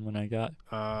got and the one I got?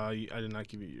 I did not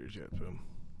give you yours yet. Boom.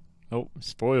 Oh,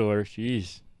 spoiler.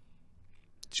 Jeez.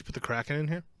 Did you put the Kraken in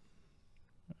here?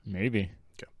 Maybe.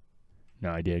 Okay. no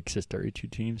idea because it's 32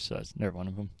 teams, so that's never one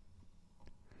of them.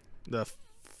 The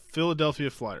Philadelphia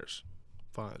Flyers.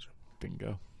 Final answer.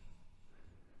 Bingo.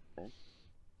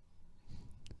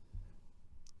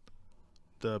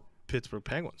 The Pittsburgh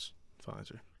Penguins. Final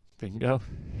answer. Bingo.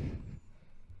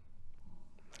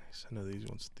 Nice. I know these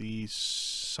ones. The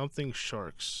something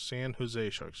Sharks. San Jose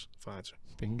Sharks. Final answer.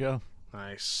 Bingo.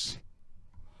 Nice.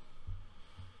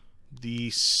 The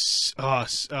fucking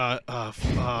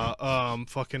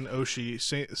Oshie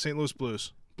St. Louis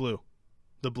Blues.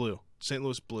 The Blue. St.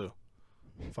 Louis Blue.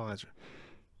 Final answer.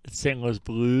 It's St. Louis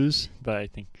Blues, but I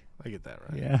think I get that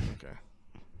right. yeah. Okay.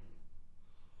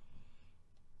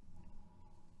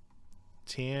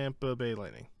 Tampa Bay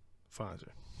Lightning. Final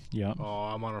answer. Yeah. Oh,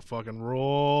 I'm on a fucking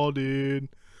roll, dude.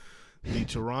 The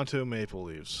Toronto Maple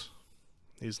Leafs.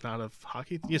 Is not a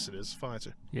hockey? Yes, it is. Final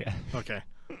answer. Yeah. Okay.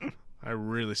 I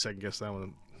really second guessed that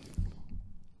one.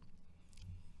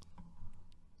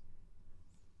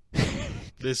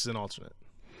 This is an alternate.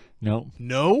 Nope.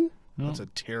 No? No. That's a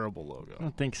terrible logo. I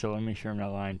don't think so. Let me make sure I'm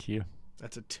not lying to you.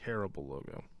 That's a terrible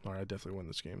logo. All right, I definitely win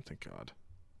this game. Thank God.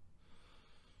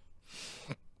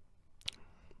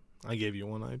 I gave you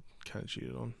one I kind of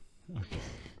cheated on. Okay.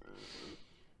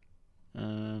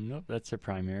 Nope, that's a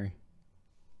primary.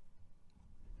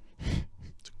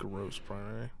 It's a gross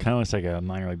primary. Kind of looks like a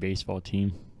minor league baseball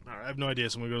team. All right, I have no idea,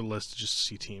 so I'm going to go to the list just to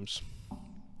see teams.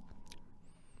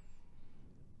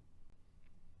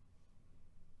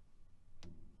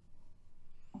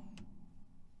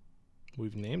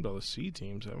 We've named all the C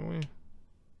teams, haven't we?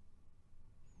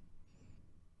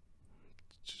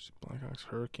 Blackhawks,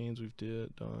 Hurricanes, we've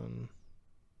done.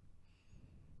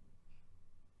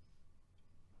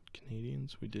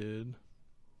 Canadians, we did.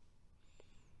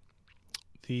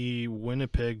 The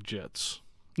Winnipeg Jets.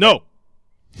 No!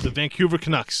 The Vancouver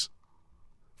Canucks.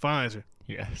 Final answer.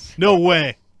 Yes. No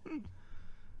way!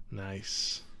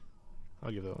 Nice.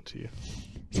 I'll give that one to you.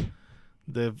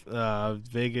 The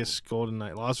Vegas Golden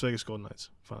Knights. Las Vegas Golden Knights.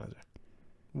 Final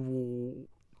answer.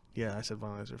 Yeah, I said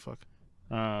final answer. Fuck.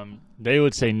 They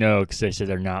would say no because they said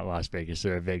they're not Las Vegas.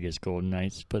 They're Vegas Golden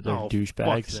Knights, but they're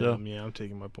douchebags. So yeah, I'm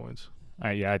taking my points.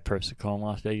 yeah, I'd personally call them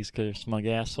Las Vegas because they're smug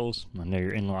assholes. When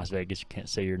they're in Las Vegas, you can't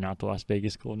say you're not the Las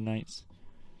Vegas Golden Knights.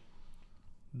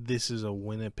 This is a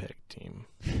Winnipeg team.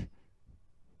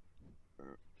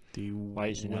 The Why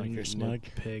is it not like you're smug?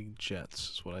 Winnipeg Jets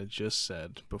is what I just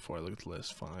said before I looked at the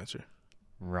list. Final answer.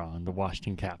 Wrong. The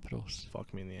Washington Capitals.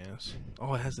 Fuck me in the ass.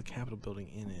 Oh, it has the Capitol building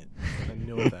in it. I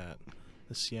know that.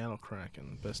 The Seattle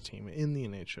Kraken, best team in the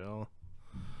NHL.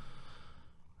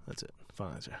 That's it.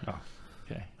 Final answer. Oh,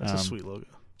 okay. That's a sweet logo.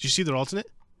 Did you see their alternate?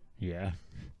 Yeah.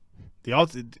 You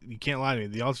can't lie to me.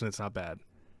 The alternate's not bad.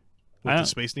 With the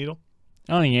Space Needle?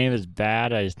 I don't think any of it's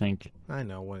bad. I just think. I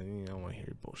know. I don't want to hear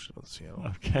your bullshit about Seattle.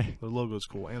 Okay. The logo's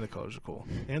cool, and the colors are cool,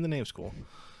 and the name's cool.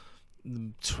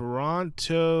 The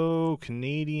Toronto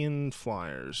Canadian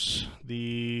Flyers.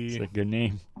 It's a good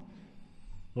name. A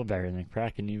little better than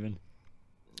Kraken, even.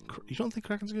 You don't think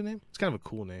Kraken's a good name? It's kind of a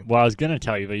cool name. Well, I was gonna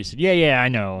tell you, but you said, "Yeah, I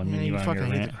know." And then you went on fucking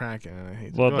your hate rant. the Kraken. And I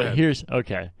hate. Well, Go but ahead. here's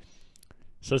okay.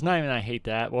 So it's not even that I hate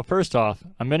that. Well, first off,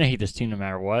 I'm gonna hate this team no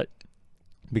matter what.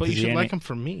 But you should like them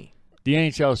for me. The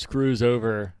NHL screws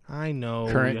over. I know.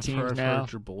 Current teams now.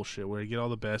 Heard your bullshit. Where you get all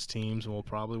the best teams, and we'll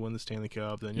probably win the Stanley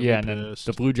Cup. Then you'll Yeah, be and then pissed.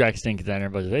 the Blue Jackets think that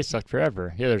everybody they sucked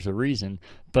forever. Yeah, there's a reason.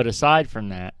 But aside from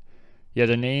that, yeah,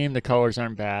 the name, the colors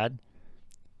aren't bad.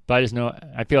 But I just know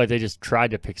I feel like they just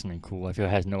tried to pick something cool. I feel it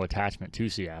has no attachment to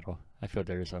Seattle. I feel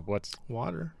there's like what's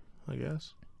Water, I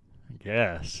guess. I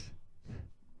guess.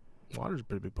 Water's a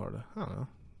pretty big part of. I don't know.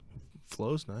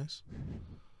 Flow's nice.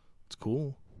 It's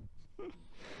cool.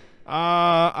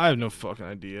 I have no fucking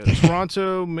idea.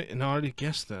 Toronto. No, I already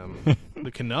guessed them.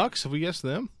 The Canucks. Have we guessed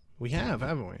them? We have,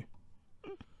 haven't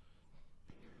we?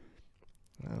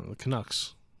 The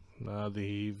Canucks.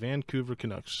 The Vancouver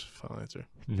Canucks. Final answer.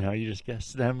 No, you just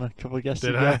guessed them a couple of guesses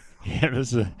Did ago. I? Yeah, it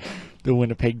was the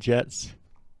Winnipeg Jets.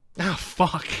 Ah,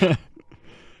 fuck.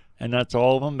 And that's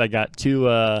all of them. They got two.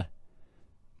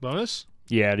 Bonus?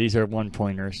 Yeah, these are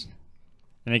 1-pointers.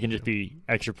 And they can just be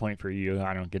extra point for you.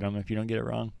 I don't get them if you don't get it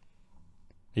wrong.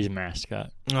 He's a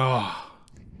mascot. Oh.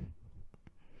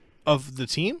 Of the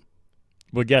team?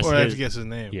 Well, guess Or I have his. to guess his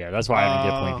name. Yeah, that's why I didn't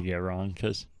get a point to get it wrong.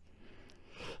 Because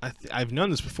I've known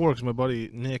this before because my buddy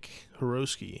Nick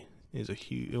Hirosky is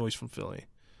he's from Philly.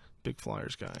 Big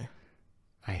Flyers guy.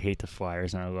 I hate the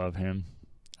Flyers and I love him.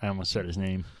 I almost said his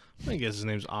name. I guess his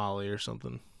name's Ollie or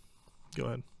something. Go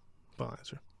ahead. Final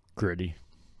answer. Gritty.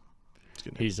 It's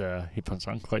good name. He puts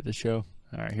on quite the show.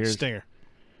 All right, here's Stinger.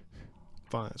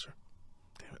 Final answer.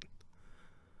 Damn it.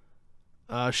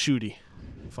 Shooty.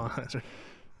 Final answer.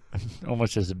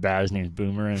 almost as bad. His name's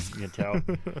Boomer, and you can tell. He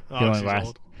Oh, only he's lasts.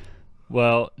 old.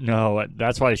 Well, no,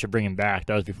 that's why they should bring him back.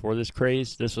 That was before this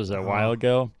craze. This was a while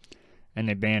ago, and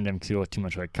they banned him because he looked too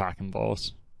much like cock and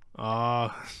balls.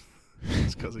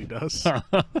 It's because he does.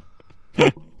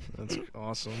 That's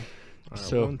awesome. All right,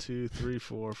 So- 1, 2, 3,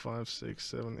 4, 5, 6,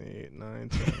 7, 8, 9,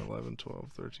 10, 11,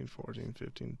 12, 13, 14,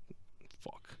 15.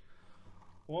 Fuck.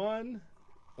 1,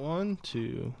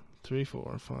 2, 3,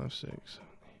 4, 5, 6, 7, 8, 13, 14,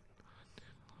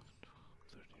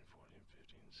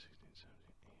 15, 16, 17,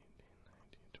 18,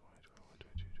 19, 20, 21,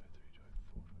 22, 23,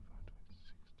 24, 25,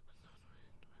 26, 27,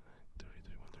 28, 29, 30,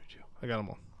 31, 32. I got them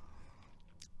all.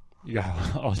 You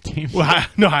got all the teams. Well,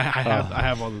 I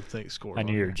have all the things scored. I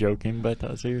knew you were joking, but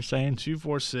that's what you're saying. 2,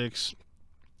 4, 6,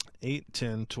 8,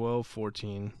 10, 12,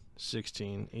 14,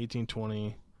 16, 18,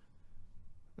 20.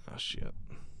 Oh, shit.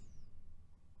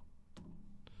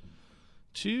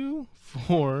 2,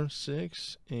 4,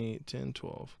 6, 8, 10,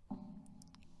 12,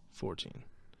 14,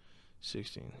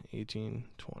 16, 18,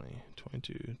 20,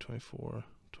 22, 24,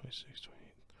 26,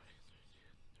 28,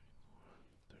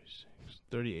 36,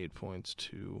 38 points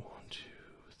to 1, 2,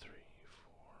 3,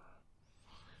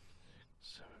 4,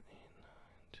 7, 8, 9,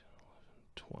 10, 11,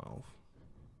 12.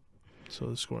 So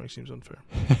the scoring seems unfair.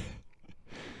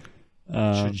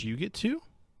 Should you get 2?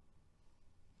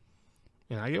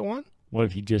 And I get 1? What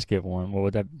if you just get one? What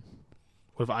would that?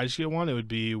 What if I just get 1? It would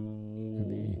be.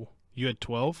 You had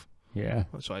 12? Yeah.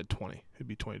 So I had 20. It'd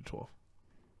be 20 to 12.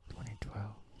 2012.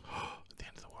 The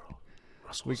end of the world.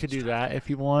 Russell We could Wilson's do that if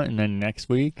you want, and then next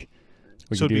week. So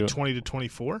could it'd be do 20 to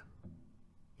 24?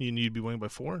 You'd be winning by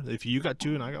 4? If you got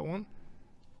 2 and I got 1?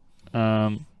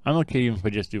 I'm okay even if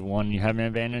we just do one. You have an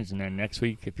advantage, and then next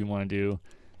week, if you want to do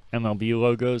MLB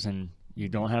logos and you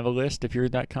don't have a list, if you're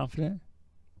that confident.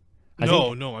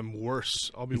 No, I'm worse.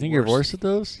 I'll be You think worse. you're worse at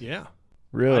those? Yeah.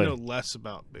 Really? I know less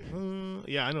about I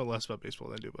know less about baseball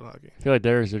than I do about hockey. I feel like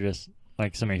theirs are just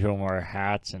like so many people more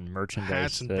hats and merchandise.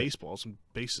 Hats and baseballs and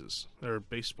bases. They're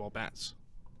baseball bats.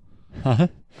 Huh?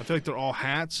 I feel like they're all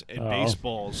hats and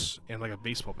baseballs and like a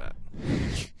baseball bat.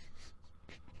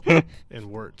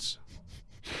 And words.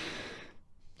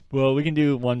 Well, we can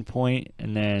do 1 point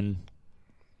and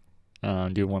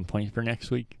then do 1 point for next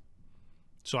week.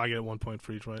 So I get 1 point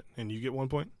for each, right? And you get 1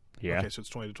 point? Yeah. Okay, so it's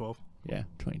 20 to 12. Yeah,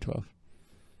 2012.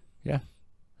 Yeah.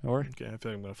 Or Okay, I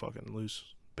feel like I'm going to fucking lose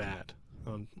bad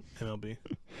on MLB.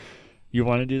 you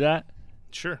want to do that?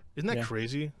 Sure. Isn't that Yeah.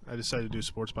 crazy? I decided to do a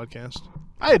sports podcast.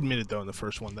 I admitted, though, in the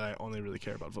first one that I only really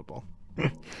care about football.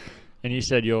 And you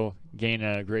said you'll gain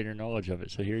a greater knowledge of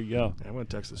it, so here you go. Yeah, I'm going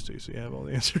to text this to you so you have all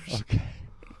the answers. Okay.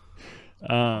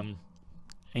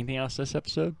 Anything else this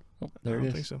episode? Oh, there I it don't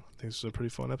is. think so. I think this is a pretty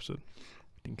fun episode.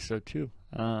 I think so too.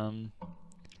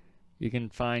 You can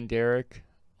find Derek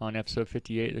on episode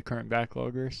 58, the current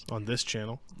backloggers. On this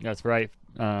channel. That's right.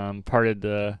 Part of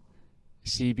the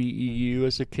CBEU,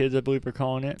 as the kids, I believe, are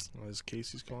calling it. As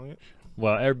Casey's calling it.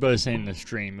 Well, everybody's saying the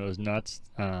stream. It was nuts.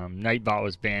 Nightbot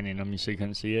was banning them, so you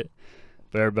couldn't see it.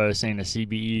 But everybody was saying the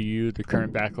CBEU, the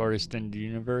current backlog extended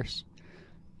universe,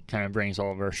 kind of brings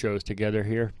all of our shows together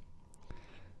here.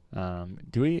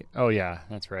 Do we? Oh, yeah,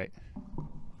 that's right.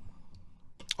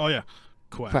 Oh, yeah.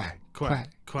 Quack. Quack, Quack.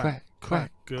 quack, Quack.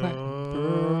 quack, Go quack.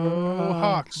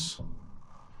 Hawks.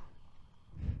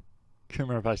 Can't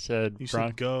remember if I said You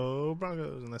said go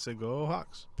Broncos, and I said go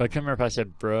Hawks. But I can't remember if I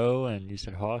said bro and you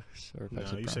said Hawks, or if I No,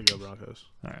 said you Broncos. said go Broncos.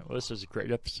 All right, well, this was a great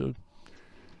episode.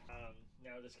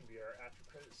 Now this can be our after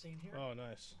credit scene here. Oh,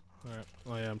 nice. All right.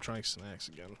 Oh, yeah, I'm trying snacks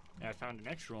again. And I found an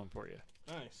extra one for you.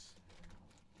 Nice.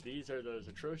 These are those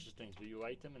atrocious things, but you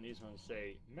like them, and these ones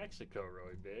say Mexico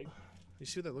really big. You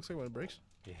see what that looks like when it breaks?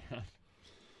 Yeah.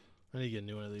 I need to get a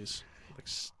new one of these. Like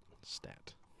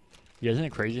stat. Yeah, isn't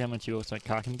it crazy how much he looks like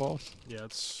cock and balls? Yeah,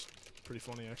 it's pretty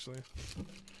funny, actually.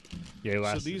 Yeah, he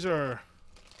lasted. So these are...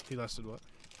 He lasted what?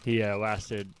 He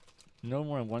lasted no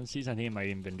more than one season. I think it might have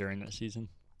even been during that season.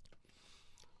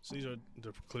 So these are...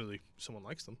 They're clearly... Someone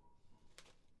likes them.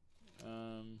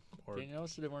 Or They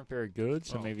noticed that they weren't very good,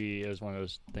 so Oh. maybe it was one of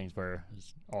those things where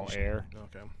it's all air.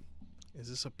 Okay. Is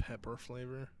this a pepper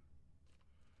flavor?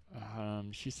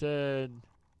 She said...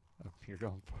 Oh, you're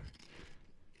going for it.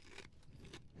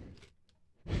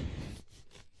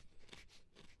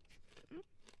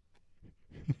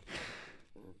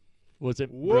 Was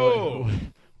it Whoa! really,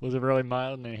 was it really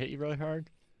mild and it hit you really hard?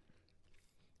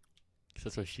 'Cause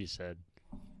that's what she said.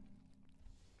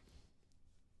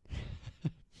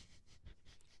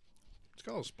 It's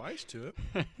got a little spice to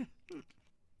it.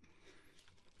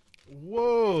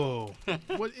 Whoa!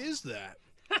 What is that?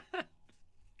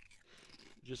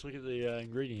 Just look at the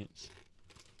ingredients.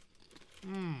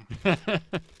 Mmm.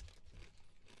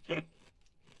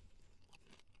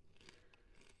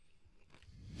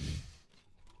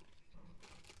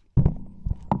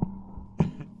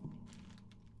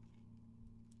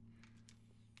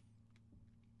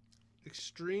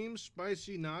 Extreme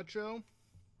spicy nacho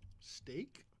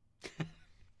steak.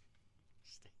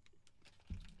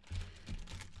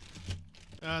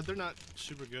 They're not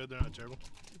super good. They're not terrible.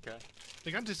 Okay.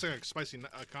 They kind of taste like a spicy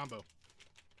combo.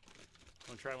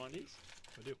 Want to try one of these?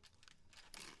 I do.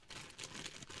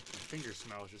 My finger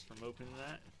smells just from opening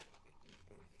that.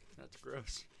 That's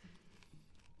gross.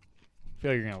 I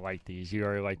feel like you're going to like these. You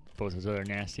already like both those other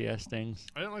nasty-ass things.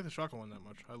 I didn't like the chocolate one that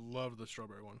much. I loved the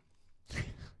strawberry one. You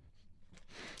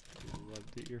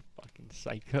loved it. You're fucking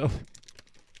psycho.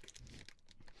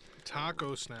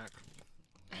 Taco snack.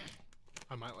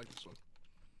 I might like this one.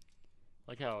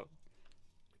 Like how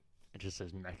it just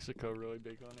says Mexico really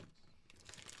big on it.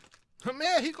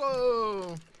 Mexico!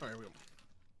 All right, we go.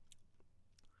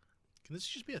 Can this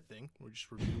just be a thing? Where we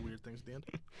just review weird things at the end?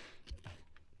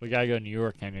 We gotta go to New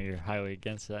York. I know you're highly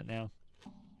against that now.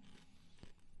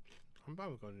 I'm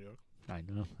fine with going to New York. I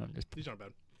know. I'm just. These aren't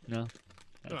bad. No.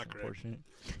 They're not That's great. unfortunate.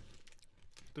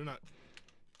 They're not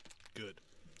good.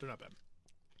 They're not bad.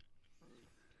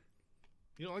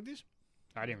 You don't like these?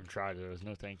 I didn't even try those.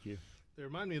 No, thank you. They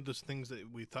remind me of those things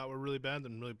that we thought were really bad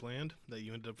and really bland that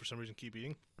you ended up for some reason keep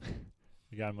eating.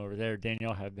 We got them over there.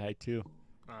 Danielle had bag too.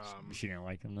 She didn't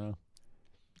like them though.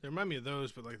 They remind me of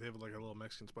those, but like they have like a little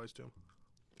Mexican spice to them.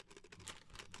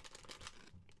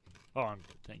 Oh, I'm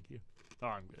good. Thank you. Oh,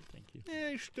 I'm good. Thank you. Yeah,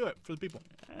 you should do it for the people.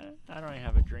 I don't even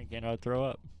have a drink and I'll throw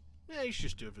up. Yeah, you should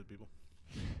just do it for the people.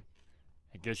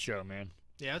 A good show, man.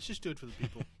 Yeah, let's just do it for the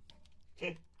people.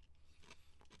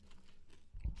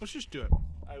 Let's just do it.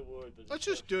 I would. Let's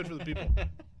just do it for the people.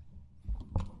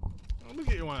 Let me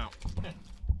get you one out.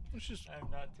 Let's just. I'm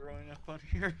not throwing up on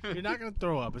here. You're not gonna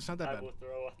throw up. It's not that I bad. will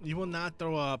throw up. You will not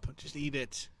throw up. Just eat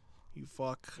it. You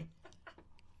fuck.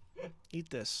 Eat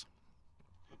this.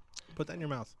 Put that in your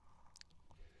mouth.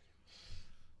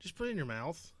 Just put it in your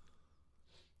mouth.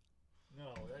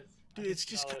 No, that's. Dude, it's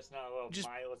just. It's not a little just-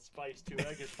 mild spice to it.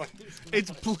 I can fucking smell It's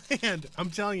it. bland. I'm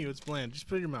telling you, it's bland. Just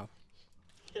put it in your mouth.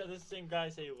 Yeah, this same guy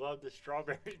said he loved the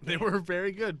strawberry. They were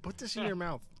very good. Put this in your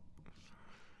mouth.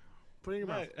 Put it in your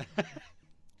mouth.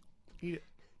 Eat it.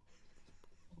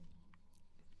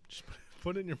 Just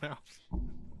put it in your mouth.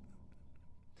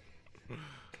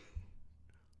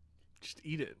 Just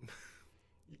eat it.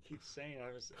 You keep saying,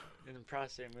 I was in the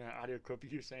process of an audio clip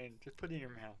of you saying, just put it in your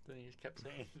mouth. Then you just kept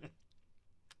saying,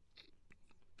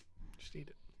 Just eat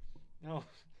it. no.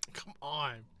 Come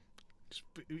on. Just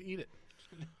eat it.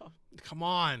 No. Come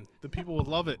on. The people would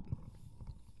love it.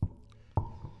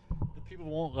 The people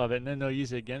won't love it, and then they'll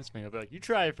use it against me. They'll be like, you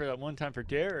tried it for that one time for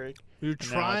Derek. You're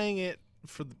trying it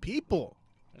for the people.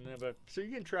 And then, but so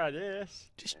you can try this.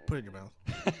 Just put it in your mouth.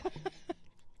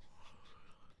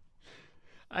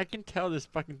 I can tell this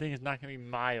fucking thing is not going to be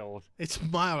mild. It's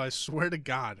mild, I swear to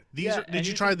God. These Yeah, are, did and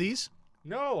you you try these?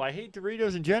 No, I hate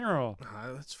Doritos in general.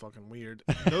 That's fucking weird.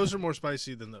 Those are more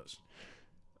spicy than those.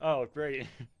 Oh, great.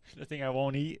 The thing I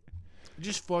won't eat.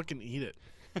 Just fucking eat it.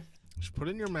 Just put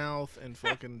it in your mouth and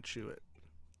fucking chew it.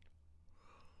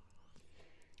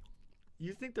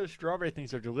 You think those strawberry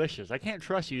things are delicious. I can't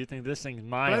trust you to think this thing's But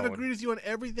mild. I've agreed with you on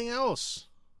everything else.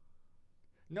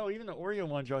 No, even the Oreo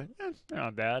ones are they're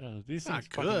not bad. These Not things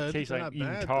fucking good. taste They're like not eating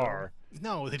bad, tar.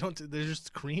 No, they don't. They're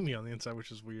just creamy on the inside,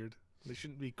 which is weird. They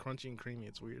shouldn't be crunchy and creamy.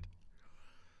 It's weird.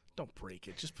 Don't break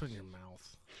it. Just put it in your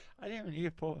mouth. I didn't even need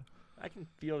to pull. I can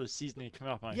feel the seasoning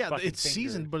coming off my Yeah, fucking it's finger.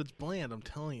 seasoned, but it's bland. I'm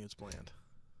telling you, it's bland.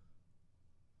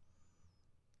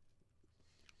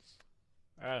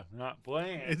 Not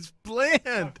bland. It's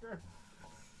bland.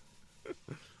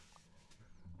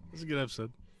 It's a good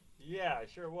episode. Yeah, it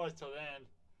sure was till then.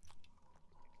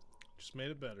 Just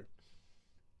made it better.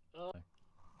 Oh.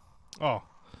 Oh.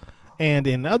 And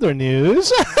in other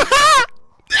news. All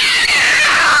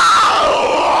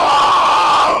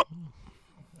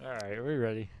right, are we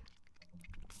ready?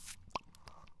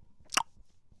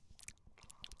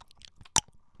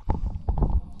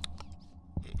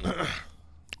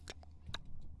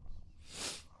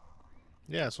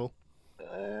 Yeah, asshole.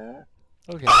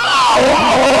 Okay.